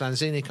back. As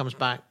Lanzini comes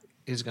back,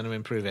 he's going to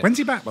improve it. When's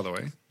he back, by the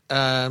way?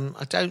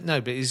 I don't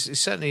know, but he's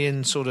certainly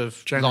in sort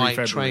of January, light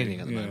February. training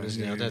at the moment.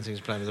 I don't think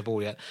he's playing with the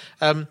ball yet.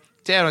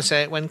 Dare I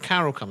say it, when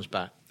Carroll comes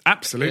back,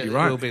 absolutely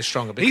right, will be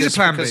stronger. He's a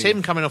plan B. Because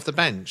him coming off the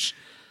bench.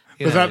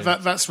 But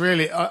that's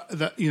really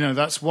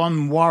that's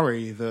one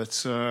worry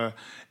that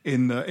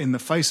in the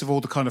face of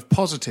all the kind of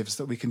positives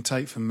that we can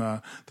take from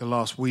the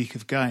last week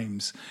of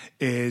games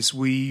is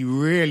we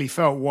really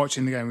felt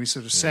watching the game. We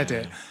sort of said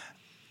it.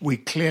 We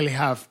clearly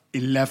have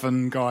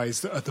 11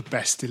 guys that are the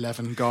best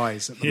 11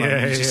 guys at the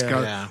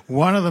moment.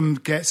 One of them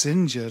gets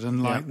injured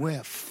and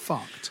we're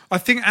fucked. I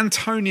think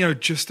Antonio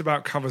just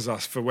about covers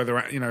us for whether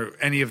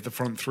any of the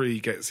front three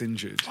gets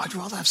injured. I'd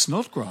rather have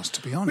Snodgrass,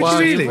 to be honest. Well,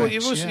 really?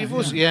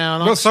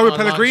 Well, so with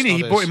Pellegrini,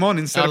 he brought him on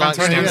instead of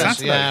Antonio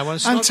on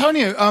Saturday.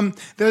 Antonio,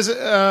 there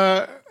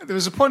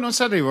was a point on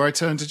Saturday where I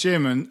turned to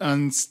Jim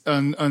and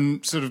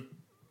sort of,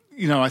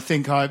 I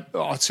think I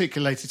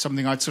articulated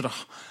something I'd sort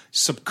of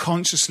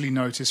subconsciously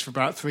noticed for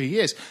about 3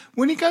 years.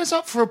 When he goes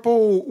up for a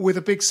ball with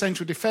a big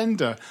central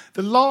defender,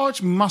 the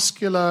large,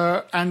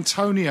 muscular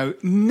Antonio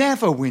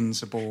never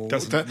wins a ball.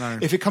 No.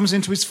 If it comes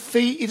into his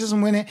feet, he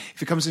doesn't win it.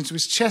 If it comes into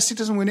his chest, he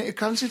doesn't win it. If it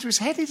comes into his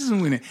head, he doesn't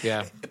win it.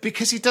 Yeah.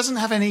 Because he doesn't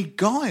have any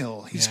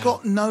guile. He's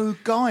got no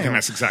guile. I think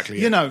that's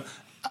exactly it.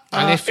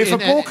 If a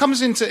ball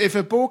comes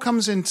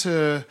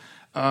into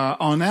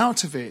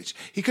Arnautovic,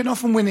 he can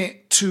often win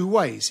it two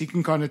ways. He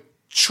can kind of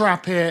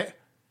trap it,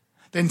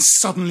 then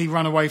suddenly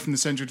run away from the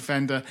central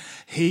defender.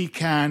 He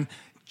can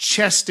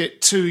chest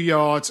it 2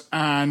 yards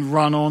and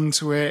run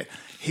onto it.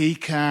 He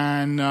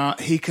can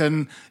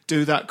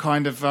do that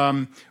kind of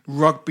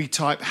rugby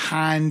type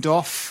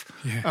handoff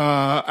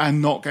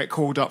and not get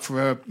called up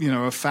for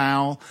a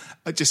foul.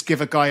 Just give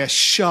a guy a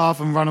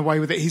shove and run away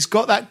with it. He's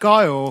got that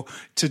guile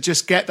to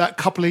just get that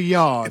couple of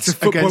yards. It's a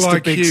football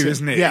against IQ,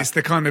 isn't it? Yeah. It's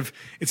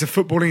a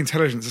footballing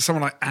intelligence that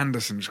someone like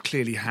Anderson just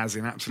clearly has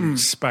in absolute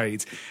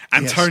spades.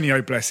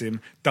 Antonio, bless him,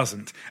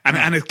 doesn't, and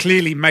has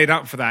clearly made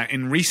up for that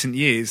in recent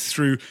years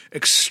through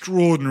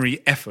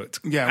extraordinary effort.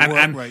 In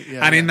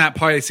that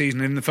Payet season,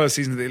 in the first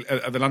season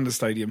of the London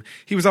Stadium,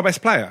 he was our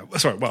best player.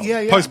 Sorry,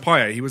 post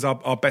Payet, he was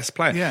our best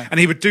player, and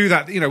he would do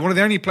that. One of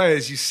the only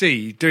players you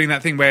see doing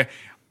that thing where,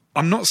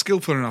 I'm not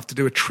skillful enough to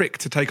do a trick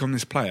to take on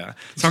this player,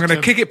 so I'm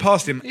going to kick it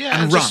past him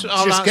and run.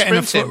 Just get in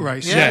a foot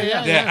race.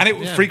 And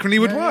it frequently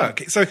would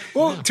work. So,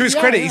 to his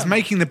credit, he's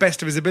making the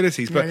best of his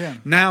abilities.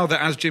 But now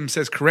that, as Jim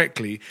says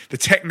correctly, the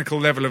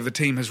technical level of the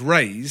team has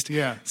raised,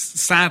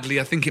 sadly,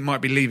 I think it might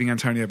be leaving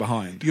Antonio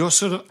behind. Your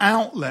sort of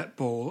outlet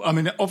ball, I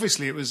mean,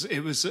 obviously it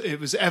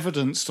was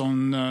evidenced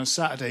on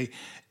Saturday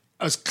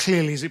as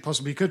clearly as it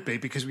possibly could be,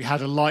 because we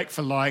had a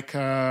like-for-like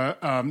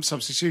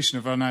substitution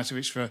of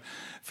Arnautovic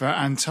for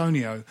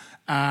Antonio,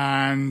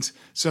 and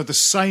so the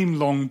same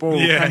long ball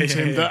came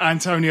to him that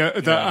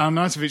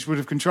Arnautovic would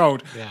have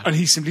controlled, and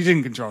he simply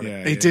didn't control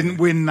it. He didn't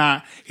win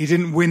that. He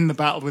didn't win the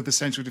battle with the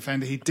central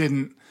defender. He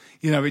didn't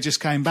It just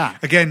came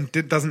back. Again,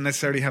 it doesn't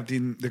necessarily have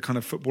the kind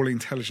of footballing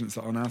intelligence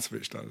that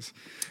Arnautovic does.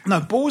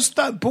 No,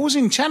 balls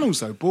in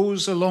channels, though.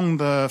 Balls along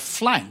the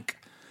flank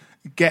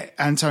get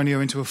Antonio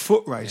into a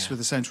foot race with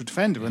the central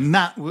defender, and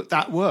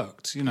that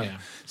worked, Yeah.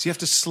 So you have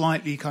to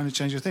slightly kind of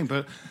change your thing.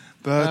 But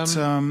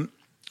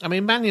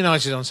Man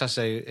United on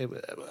Saturday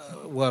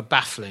were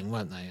baffling,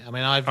 weren't they?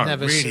 I've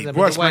never really? seen them.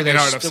 Worst Man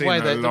United I've seen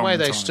in a long the way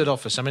they time. stood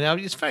off us.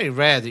 It's very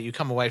rare that you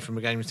come away from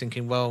a game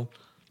thinking, well,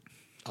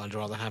 I'd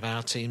rather have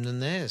our team than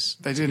theirs.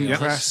 They didn't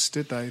press,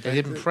 did they? They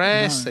didn't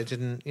press. No. They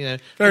didn't,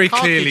 Very Lukaku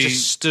clearly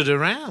just stood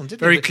around. Didn't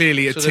very they?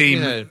 clearly, a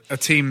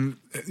team.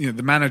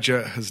 The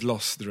manager has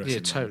lost the rest. Yeah,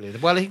 totally.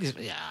 Well,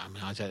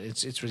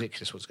 it's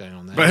ridiculous what's going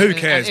on there. But who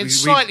cares? It's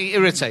slightly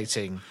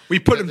irritating. We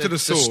put them to the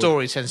sword. The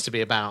story tends to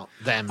be about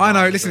them. I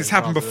know. Listen, it's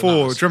happened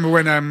before. Do you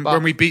remember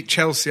when we beat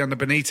Chelsea under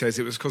Benitez?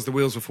 It was because the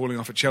wheels were falling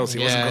off at Chelsea.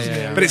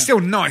 But it's still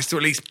nice to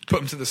at least put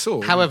them to the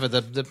sword. However,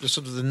 the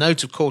sort of the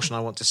note of caution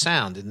I want to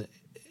sound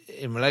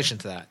in relation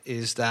to that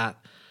is that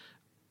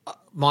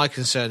my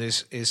concern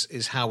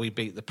is how we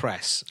beat the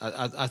press.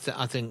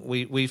 I think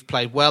we've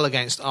played well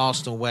against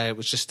Arsenal, where it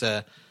was just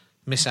a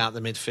miss out the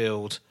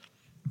midfield.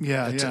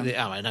 Yeah.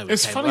 I know.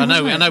 It's funny. I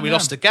know we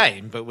lost a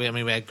game, but we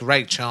had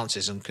great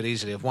chances and could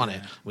easily have won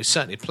it. We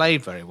certainly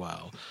played very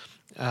well.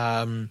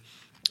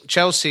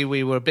 Chelsea,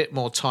 we were a bit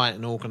more tight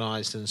and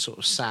organised and sort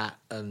of sat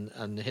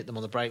and hit them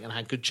on the break and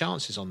had good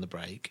chances on the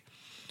break.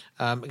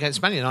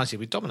 Against Man United,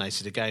 we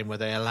dominated a game where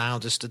they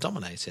allowed us to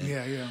dominate it.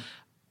 Yeah.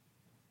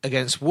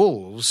 Against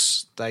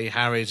Wolves, they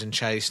harried and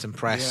chased and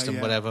pressed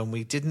and whatever, and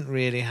we didn't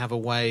really have a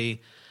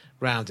way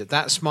round it.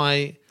 That's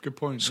my good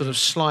point. Sort of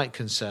slight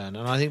concern.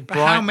 And I think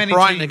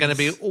Brighton are going to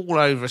be all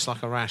over us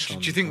like a rash. Do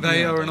you think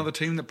they are another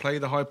team that play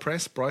the high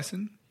press,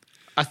 Brighton?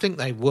 I think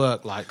they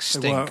work like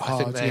stink. They work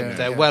hard, I think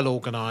they're well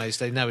organised.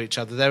 They know each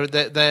other.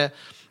 They're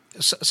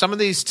some of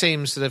these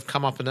teams that have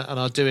come up and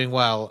are doing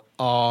well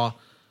are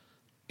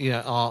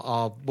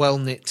well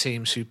knit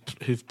teams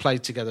who've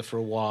played together for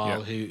a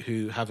while.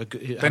 Who have a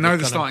good. They know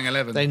the starting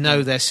 11. They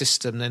know their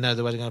system. They know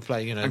the way they're going to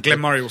play. And Glenn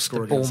Murray will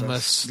score the against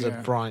Bournemouths, us. the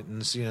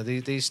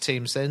Brightons. These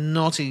teams. They're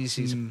not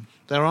easy.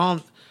 There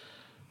aren't.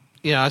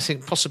 I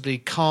think possibly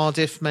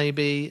Cardiff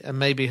and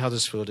maybe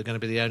Huddersfield are going to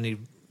be the only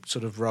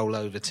sort of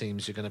rollover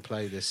teams you're going to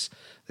play this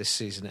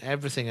season.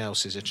 Everything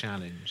else is a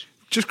challenge.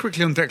 Just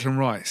quickly on Declan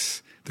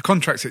Rice, the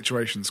contract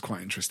situation is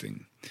quite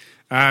interesting.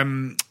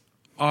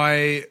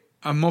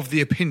 I'm of the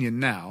opinion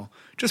now,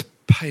 just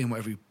pay him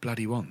whatever he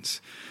bloody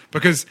wants.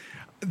 Because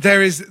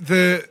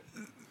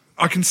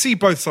I can see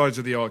both sides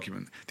of the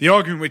argument. The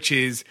argument which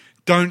is,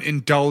 don't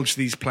indulge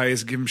these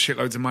players and give them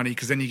shitloads of money,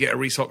 because then you get a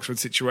Reece Oxford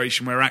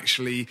situation where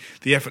actually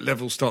the effort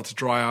levels start to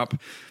dry up.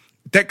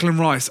 Declan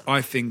Rice,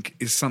 I think,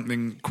 is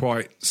something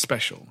quite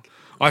special.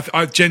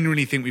 I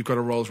genuinely think we've got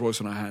a Rolls Royce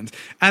on our hands.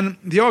 And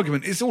the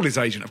argument is all his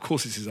agent. Of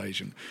course it's his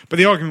agent. But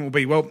the argument will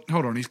be, well,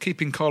 hold on, he's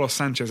keeping Carlos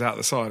Sanchez out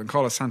the side, and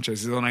Carlos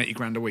Sanchez is on 80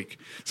 grand a week.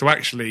 So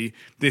actually,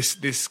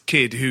 this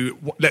kid who,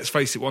 let's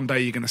face it, one day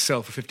you're going to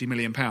sell for £50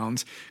 million,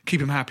 keep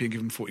him happy and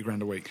give him 40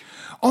 grand a week.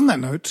 On that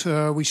note,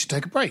 we should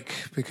take a break,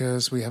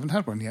 because we haven't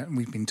had one yet, and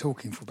we've been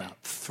talking for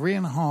about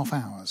 3.5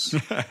 hours.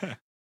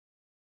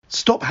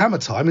 Stop Hammer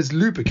Time is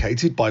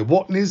lubricated by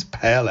Watney's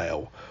Pale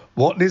Ale.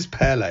 Watney's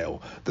Pale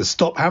Ale, the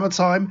Stop Hammer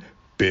Time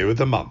Beer of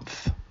the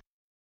Month.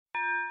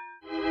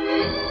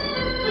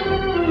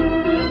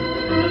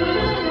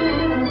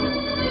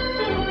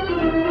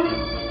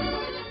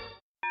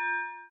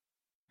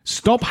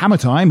 Stop Hammer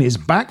Time is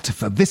backed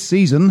for this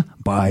season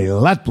by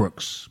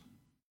Ladbrokes.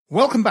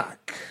 Welcome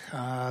back.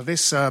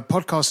 This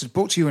podcast is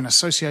brought to you in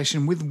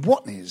association with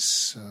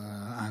Watney's,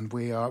 and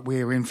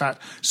we're in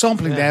fact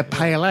sampling their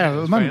pale ale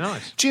at the moment.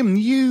 Nice. Jim,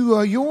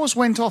 yours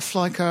went off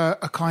like a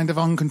kind of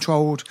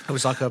uncontrolled. It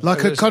was like a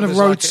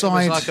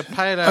roadside,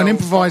 pale ale, an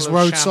improvised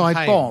roadside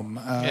champagne. bomb.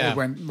 It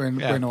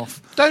went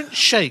off. Don't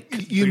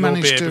shake You your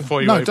managed beer to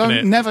before you open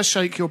it. never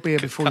shake your beer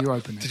before you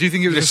open it. Did you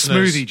think it was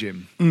Listeners. a smoothie,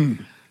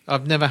 Jim?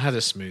 I've never had a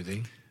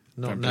smoothie.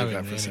 Not Don't believe knowing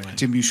that for a anyway. second.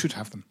 Jim, you should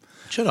have them.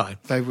 Should I?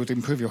 They would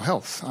improve your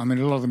health. I mean,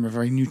 a lot of them are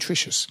very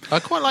nutritious. I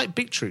quite like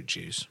beetroot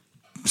juice.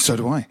 So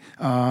do I.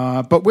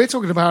 But we're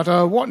talking about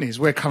Watney's.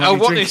 We're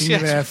currently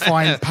drinking their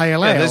fine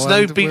pale ale. There's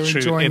no and beetroot we're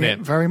enjoying in it.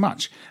 very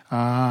much.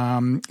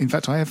 In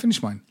fact, I have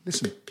finished mine.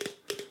 Listen,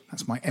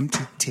 that's my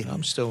empty tin.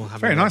 I'm still having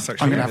Very nice,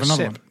 actually. I'm going to have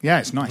another one. Yeah,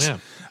 it's nice.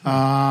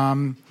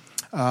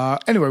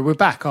 Anyway, we're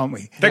back, aren't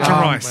we?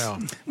 Declan Rice.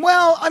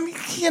 Well, I mean,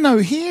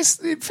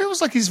 it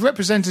feels like he's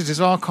represented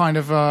as our kind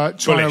of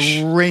trying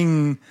to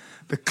wring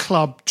the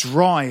club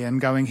dry and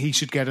going, he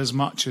should get as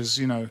much as,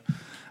 the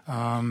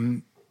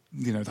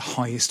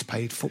highest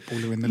paid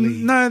footballer in the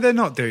league. No, they're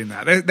not doing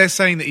that. They're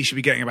saying that he should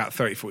be getting about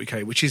 30,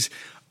 40k, which is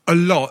a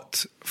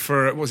lot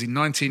for, what was he,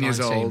 19 years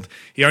old.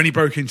 He only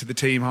broke into the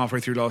team halfway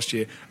through last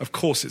year. Of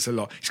course it's a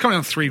lot. He's coming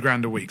on £3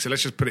 grand a week, so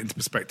let's just put it into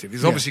perspective.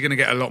 He's obviously going to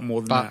get a lot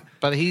more than that.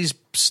 But he's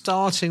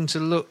starting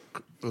to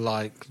look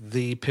like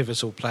the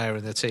pivotal player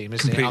in the team, isn't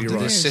Completely he? Under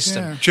right. this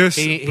system, Yeah. Just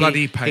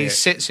bloody pay He it.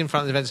 sits in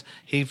front of the defence.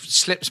 He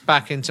slips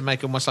back in to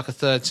make almost like a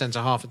third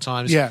centre half at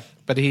times. Yeah.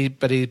 but he's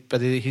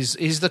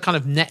the kind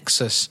of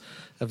nexus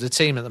of the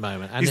team at the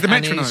moment. And, He's the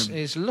metronome.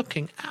 He's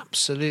looking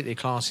absolutely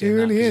classy. He in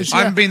that really is. position.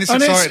 I haven't been this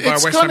And excited by a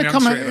West Ham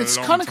youngster in a It's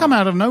long kind of time. come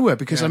out of nowhere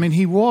because I mean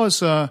he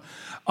was. As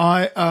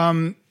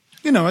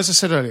I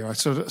said earlier, I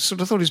sort of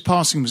thought his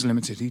passing was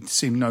limited. He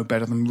seemed no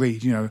better than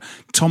Reed.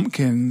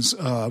 Tompkins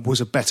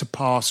was a better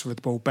passer of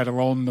the ball, better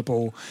on the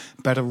ball,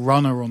 better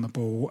runner on the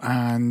ball,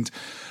 and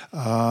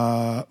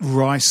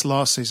Rice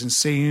last season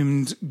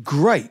seemed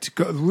great,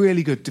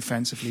 really good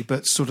defensively,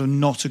 but sort of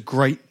not a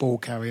great ball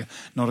carrier,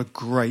 not a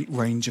great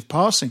range of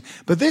passing.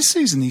 But this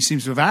season he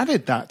seems to have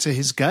added that to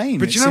his game.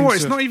 But you know what?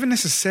 It's not even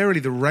necessarily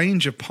the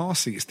range of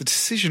passing; it's the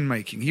decision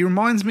making. He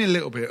reminds me a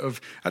little bit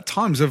at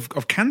times of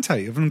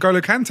Kante, of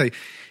N'Golo Kante.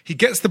 He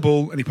gets the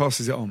ball and he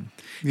passes it on.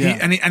 Yeah.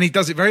 And he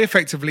does it very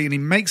effectively, and he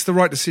makes the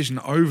right decision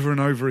over and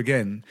over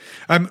again.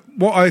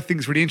 What I think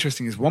is really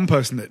interesting is one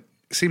person that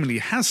seemingly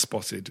has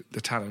spotted the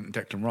talent in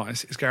Declan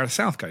Rice is Gareth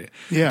Southgate.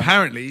 Yeah.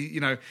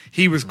 Apparently,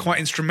 he was quite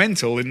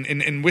instrumental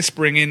in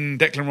whispering in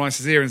Declan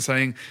Rice's ear and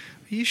saying,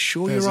 "Are you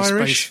sure There's you're a space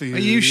Irish? for you." Are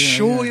you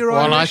sure you're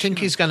Well, Irish?" I think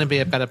he's going to be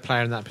a better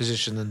player in that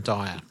position than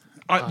Dyer.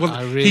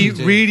 I really he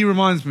do. really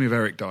reminds me of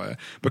Eric Dyer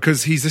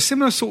because he's a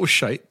similar sort of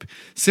shape,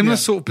 similar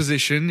sort of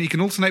position. He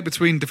can alternate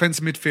between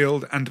defensive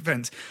midfield and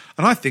defence,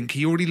 and I think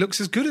he already looks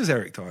as good as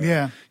Eric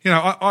Dyer. Yeah.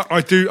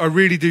 I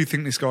really do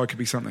think this guy could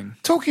be something.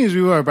 Talking as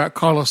we were about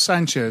Carlos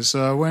Sanchez,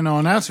 when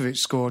Arnautovic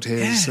scored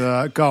his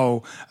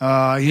goal,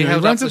 he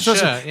held ran up to the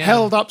shirt, yeah.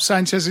 held up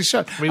Sanchez's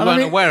shirt. We And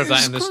weren't aware of that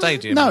it's in the quite-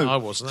 stadium. No, I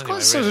wasn't It's anyway,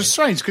 quite sort really. of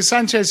strange because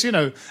Sanchez,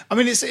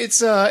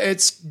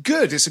 it's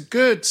good. It's a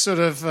good sort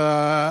of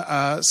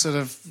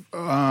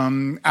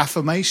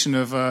affirmation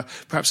of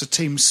perhaps a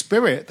team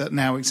spirit that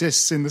now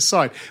exists in the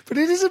side. But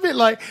it is a bit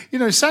like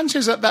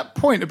Sanchez at that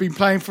point had been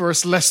playing for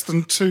us less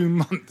than 2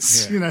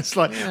 months. Yeah. It's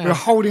like we're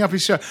holding up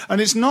his shirt,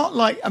 and it's not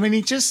like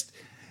he just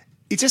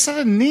had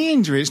a knee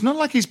injury. It's not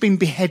like he's been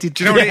beheaded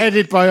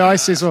by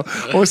ISIS or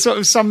sort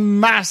of some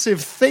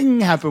massive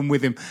thing happened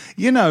with him.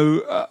 It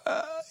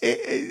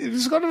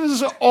was kind of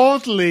this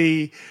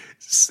oddly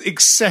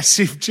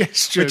excessive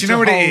gesture. But you know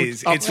what it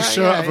is? It's the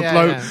shirt of a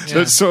bloke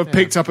that sort of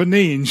picked up a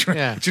knee injury.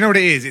 Yeah. Do you know what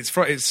it is?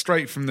 It's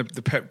straight from the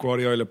Pep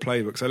Guardiola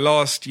playbook. So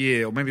last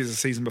year, or maybe it was the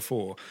season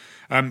before,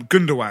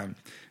 Gundogan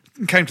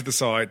came to the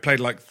side,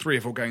 played like 3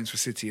 or 4 games for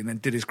City, and then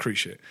did his cruise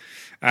shit.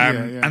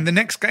 And the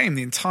next game,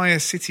 the entire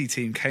City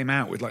team came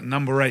out with like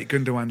number 8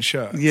 Gundogan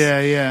shirts.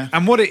 Yeah.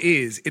 And what it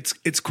is,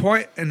 it's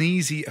quite an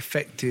easy,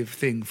 effective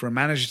thing for a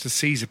manager to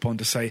seize upon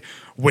to say,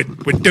 we're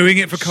doing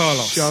it for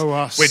Carlos. Show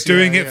us. We're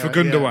doing it for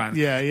Gundogan.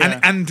 Yeah.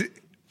 And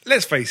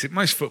let's face it,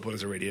 most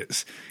footballers are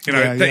idiots.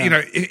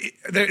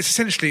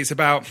 It's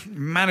about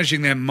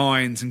managing their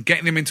minds and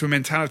getting them into a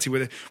mentality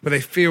where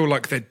they feel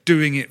like they're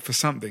doing it for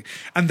something,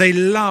 and they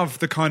love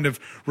the kind of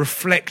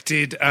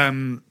reflected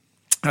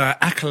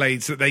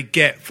accolades that they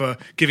get for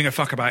giving a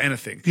fuck about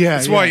anything. Yeah,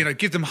 that's why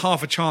give them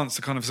half a chance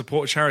to kind of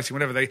support a charity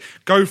whenever they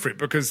go for it,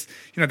 because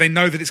they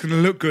know that it's going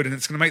to look good and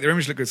it's going to make their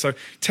image look good. So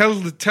tell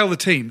the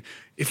team,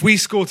 if we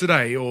score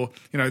today, or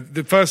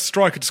the first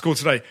striker to score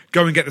today,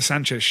 go and get the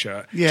Sanchez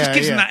shirt. Just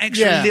gives them that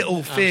extra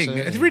little thing.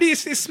 Absolutely. It really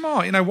is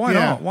smart. Why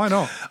not? Why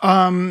not?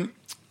 One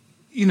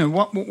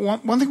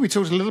thing we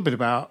talked a little bit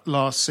about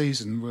last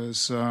season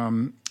was,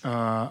 and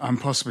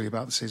possibly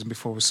about the season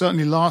before, was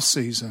certainly last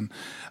season.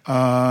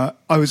 I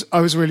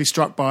was really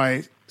struck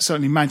by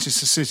certainly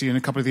Manchester City and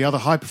a couple of the other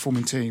high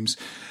performing teams.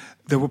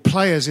 There were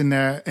players in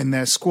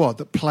their squad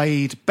that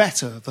played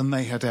better than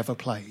they had ever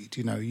played.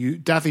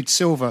 David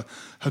Silva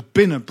had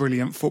been a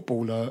brilliant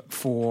footballer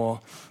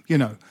for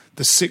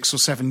the 6 or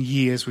 7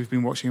 years we've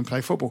been watching him play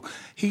football.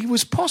 He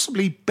was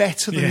possibly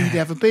better than he'd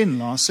ever been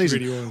last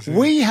season. Really was,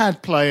 We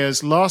had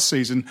players last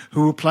season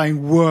who were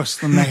playing worse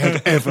than they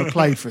had ever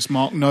played for us.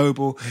 Mark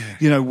Noble,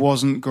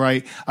 wasn't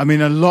great. I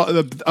mean,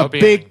 a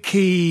big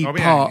key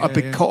part, a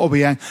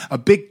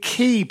big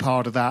key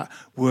part of that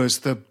was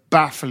the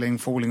baffling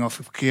falling off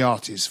of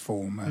Chiarti's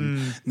form,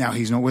 and now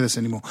he's not with us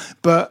anymore.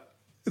 But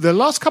the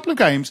last couple of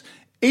games,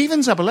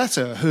 even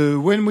Zabaleta, who,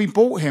 when we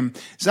bought him,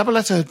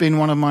 Zabaleta had been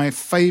one of my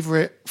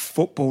favourite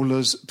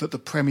footballers that the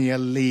Premier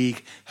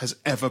League has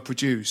ever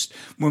produced.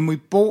 When we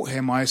bought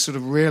him, I sort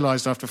of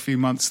realised after a few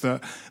months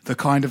that the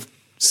kind of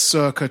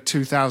circa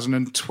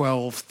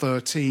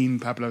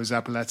 2012-13 Pablo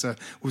Zabaleta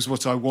was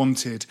what I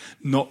wanted,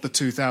 not the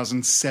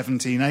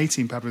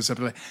 2017-18 Pablo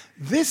Zabaleta.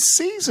 This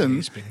season,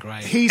 he's been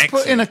great. He's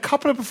put in a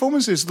couple of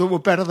performances that were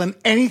better than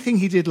anything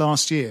he did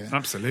last year.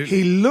 Absolutely.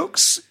 He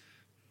looks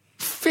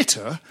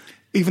fitter,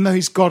 even though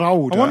he's got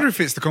older. I wonder if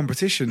it's the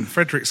competition.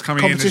 Frederick's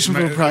coming Competition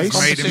in. for praise.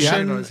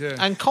 Competition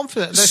and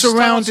confident. They're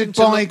Surrounded starting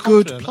to by look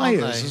good confident,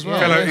 players aren't they? as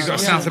well. He's got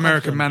a South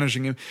American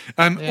managing him.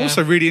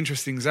 Also really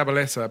interesting,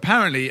 Zabaleta.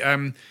 Apparently,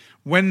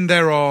 when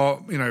there are,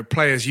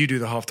 players, you do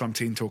the halftime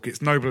team talk,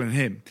 it's Noble and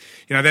him.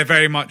 They're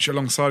very much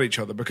alongside each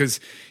other because,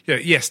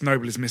 yes,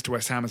 Noble is Mr.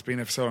 West Ham, has been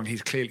there for so long.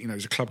 He's clearly,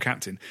 he's a club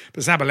captain.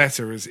 But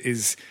Zabaleta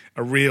is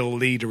a real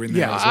leader in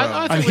there as well.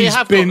 I think and we he's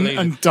have been got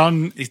and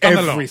done He's done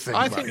everything.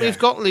 I think we've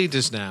got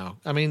leaders now.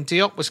 I mean,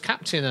 Diop was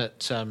captain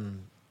at...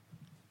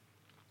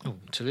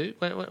 Toulouse?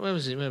 Where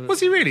was he? Was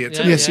he really at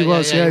Toulouse? Yes, he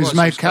was. He was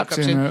made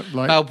captain at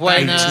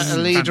Balbuena, a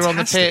leader on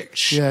the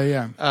pitch.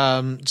 Yeah.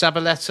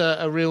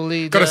 Zabaleta, a real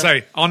leader. Got to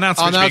say,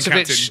 Arnautovic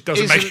being captain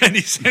doesn't make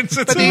any sense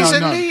at all.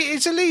 But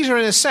he's a leader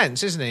in a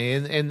sense, isn't he?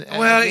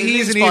 He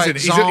isn't.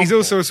 He's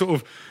also a sort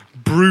of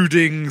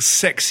brooding,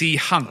 sexy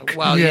hunk.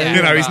 Well,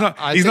 he's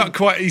not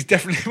quite. He's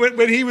definitely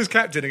when he was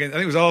captain again. I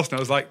think it was Arsenal.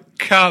 I was like,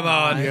 come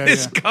on,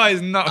 this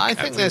guy's not. I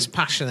think there's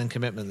passion and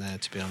commitment there.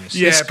 To be honest,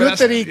 it's good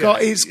that he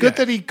got. It's good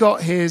that he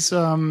got his.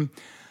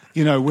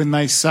 When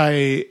they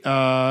say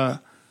a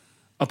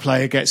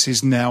player gets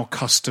his now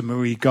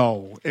customary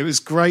goal, it was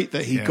great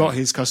that he got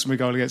his customary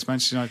goal against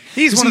Manchester United.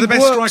 He's one of the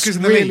best strikers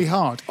in the league. Really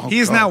hard. He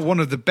is now one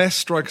of the best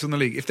strikers in the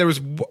league. If there was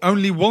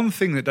only one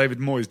thing that David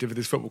Moyes did with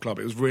his football club,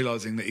 it was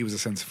realising that he was a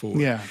centre forward.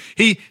 Yeah.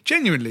 He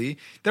genuinely,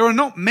 there are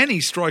not many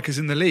strikers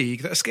in the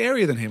league that are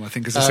scarier than him, I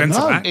think, as a centre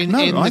back. In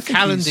the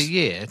calendar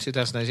year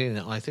 2018,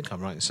 I think I'm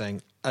right in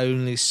saying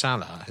only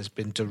Salah has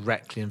been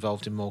directly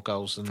involved in more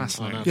goals than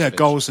Arnautovic. Yeah,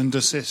 goals and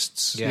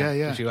assists. Yeah.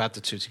 If you add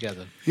the two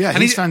together. Yeah,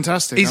 he's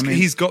fantastic.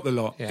 He's got the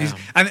lot. Yeah.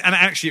 And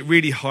actually, it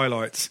really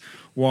highlights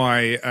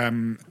why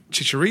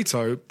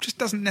Chicharito just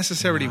doesn't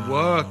necessarily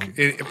work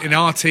in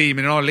our team,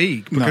 in our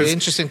league. Because the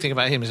interesting thing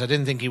about him is I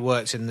didn't think he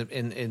worked in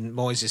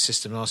Moyes'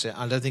 system last year.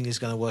 I don't think he's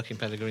going to work in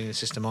Pellegrini's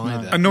system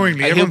either.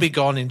 Annoyingly, he'll be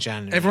gone in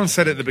January. Everyone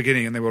said it at the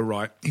beginning, and they were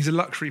right. He's a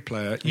luxury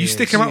player. You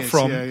stick him up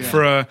front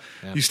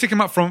you stick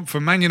him up front for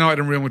Man United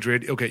and Real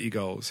Madrid, he'll get you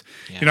goals.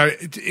 Yeah.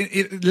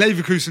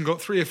 Leverkusen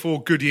got 3 or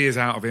 4 good years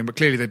out of him, but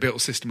clearly they built a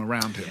system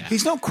around him. Yeah.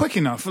 He's not quick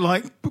enough.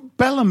 Like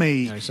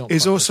Bellamy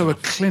is also a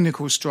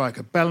clinical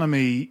striker.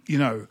 Bellamy,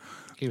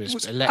 he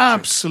was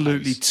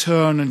absolutely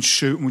turn and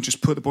shoot and would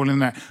just put the ball in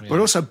there. Yeah. But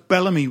also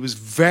Bellamy was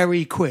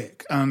very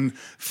quick and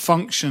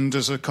functioned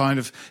as a kind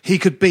of... He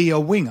could be a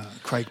winger,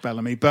 Craig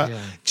Bellamy, but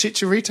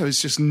Chicharito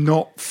is just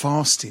not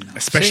fast enough.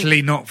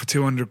 Especially not for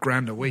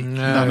 $200,000 a week.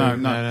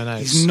 No.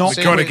 He's not.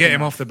 We've got to get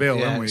him off the bill,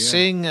 haven't we? Yeah.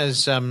 Seeing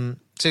as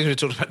we've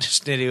talked about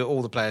just nearly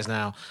all the players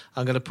now,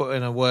 I'm going to put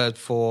in a word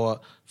for,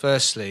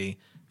 firstly,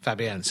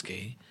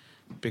 Fabianski,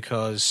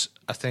 because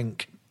I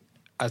think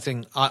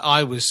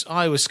I was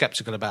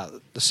sceptical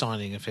about the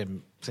signing of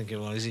him, thinking,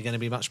 well, is he going to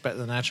be much better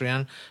than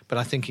Adrian? But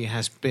I think he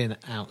has been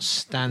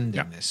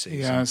outstanding this season.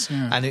 Yes,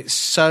 yeah. And it's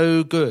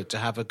so good to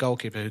have a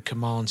goalkeeper who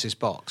commands his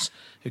box,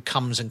 who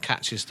comes and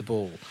catches the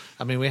ball.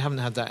 I mean, we haven't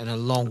had that in a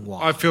long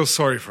while. I feel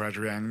sorry for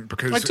Adrian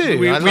because I do.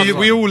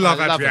 We all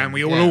love Adrian.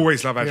 We all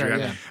always love Adrian.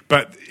 Yeah.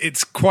 But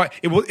it's quite.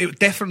 It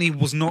definitely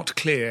was not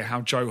clear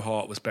how Joe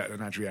Hart was better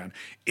than Adrian.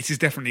 It is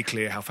definitely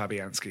clear how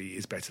Fabianski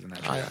is better than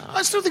Adrian.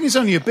 I still think he's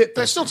only a bit.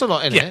 There's not a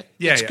lot in it.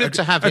 It's good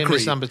to have him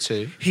as number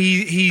 2.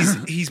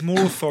 He's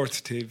more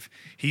authoritative.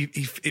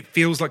 It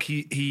feels like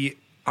he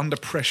under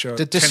pressure.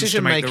 The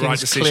decision making is right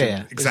decision.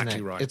 Clear.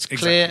 Exactly right. It's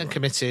clear and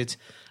committed,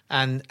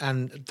 and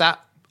that.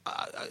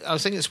 I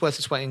think it's worth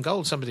its weight in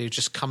gold. Somebody who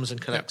just comes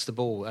and collects the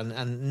ball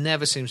and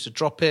never seems to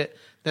drop it,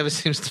 never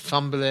seems to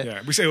fumble it.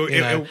 Yeah, we say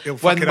he'll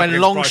when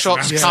long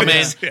shots come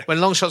in. When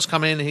long shots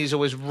come in, he's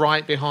always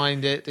right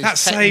behind it. That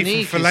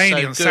save from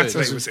Fellaini on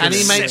Saturday was and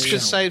he makes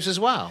good saves as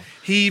well.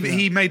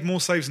 He made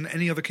more saves than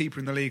any other keeper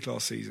in the league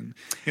last season.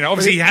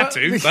 Obviously he had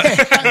to. But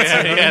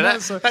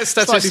that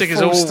statistic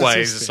is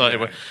always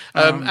slightly.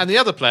 And the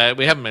other player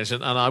we haven't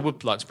mentioned, and I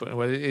would like to put in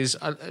away, is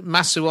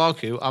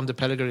Masuaku under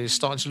Pellegrini is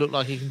starting to look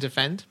like he can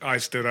defend. I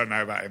still don't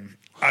know about him.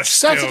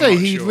 Saturday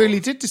he really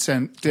did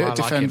defend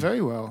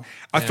very well.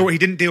 I thought he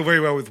didn't deal very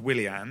well with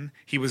Willian.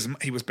 He was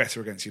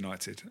better against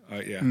United.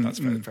 That's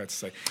fair to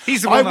say.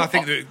 He's the one I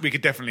think that we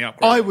could definitely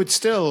upgrade. I would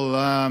still,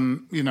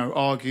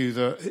 argue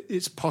that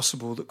it's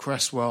possible that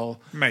Cresswell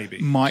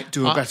might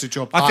do a better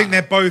job. I think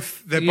they're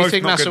both. You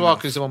think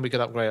Masuaku's the one we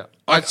could upgrade?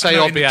 I'd say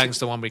Obiang's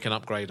the one we can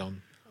upgrade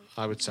on.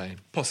 I would say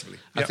possibly.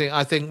 Yep.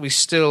 I think we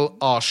still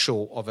are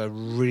short of a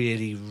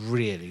really,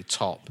 really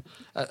top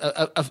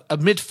a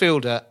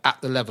midfielder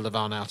at the level of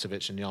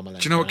Arnautovic and Yarmolenko.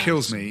 Do you know what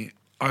kills me?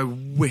 I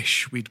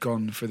wish we'd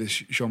gone for this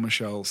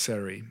Jean-Michel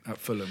Seri at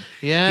Fulham.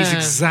 Yeah, he's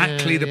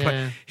exactly the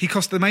player. He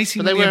cost them £80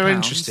 million. But they were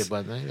interested,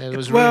 weren't they? There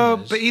was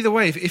rumours. But either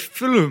way, if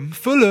Fulham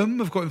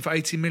have got him for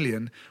 $80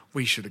 million,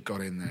 we should have got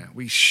in there.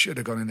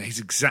 He's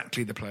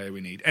exactly the player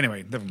we need.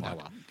 Anyway, never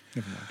mind.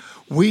 Never mind.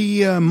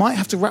 We might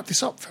have to wrap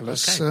this up,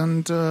 fellas. Okay.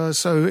 And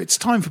so it's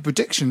time for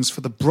predictions for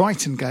the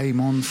Brighton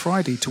game on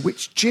Friday, to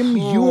which, Jim,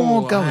 you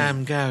are going. I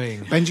am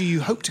going. Benji, you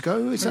hope to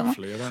go, is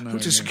Hopefully, that right? I don't know.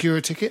 Hope to secure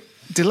a ticket.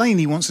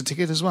 Delaney wants a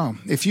ticket as well.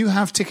 If you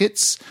have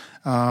tickets,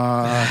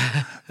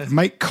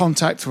 make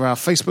contact through our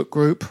Facebook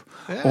group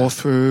or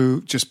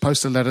just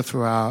post a letter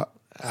through our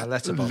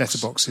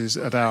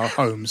letterboxes at our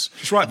homes.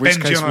 Just write in which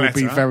Benji case on a we'll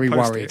be letter, very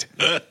worried.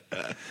 We'll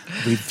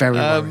be very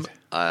worried.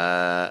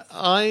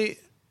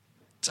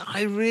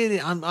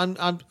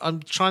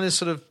 I'm trying to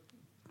sort of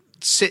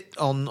sit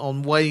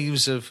on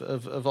waves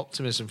of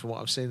optimism from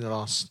what I've seen the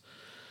last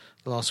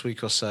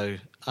week or so.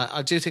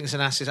 I do think it's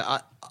an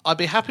asset. I'd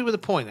be happy with a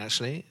point,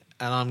 actually,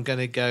 and I'm going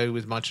to go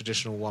with my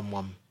traditional 1-1.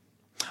 I'm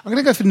going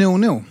to go for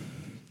 0-0.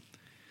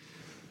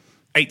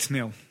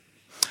 8-0.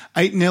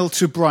 8-0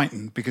 to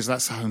Brighton, because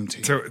that's the home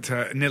team. To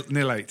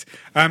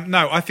 0-8.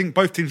 No, I think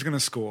both teams are going to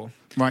score.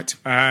 Right.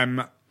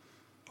 I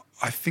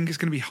think it's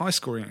going to be high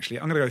scoring, actually.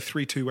 I'm going to go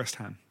 3-2 West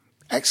Ham.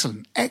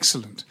 Excellent.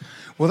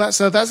 Well, that's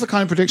the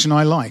kind of prediction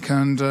I like,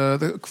 and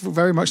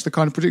very much the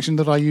kind of prediction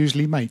that I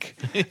usually make.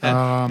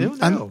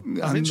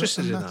 I'm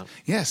interested in that.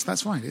 Yes,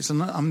 that's right. It's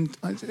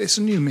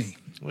a new me.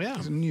 Yeah.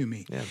 It's a new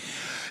me. Yeah.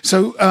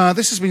 So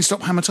this has been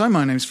Stop Hammer Time.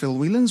 My name's Phil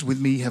Whelans.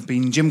 With me have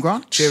been Jim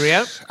Grant.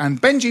 Cheerio.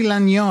 And Benji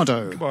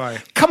Lanyardo.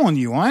 Goodbye. Come on,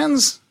 you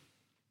irons.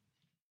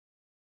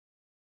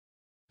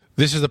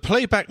 This is a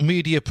Playback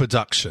Media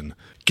production.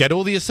 Get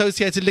all the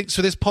associated links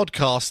for this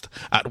podcast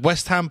at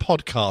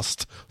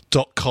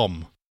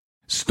westhampodcast.com.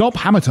 Stop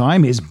Hammer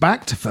Time is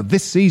backed for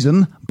this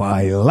season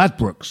by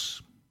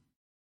Ladbrokes.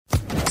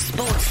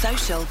 Sports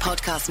Social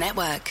Podcast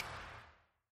Network.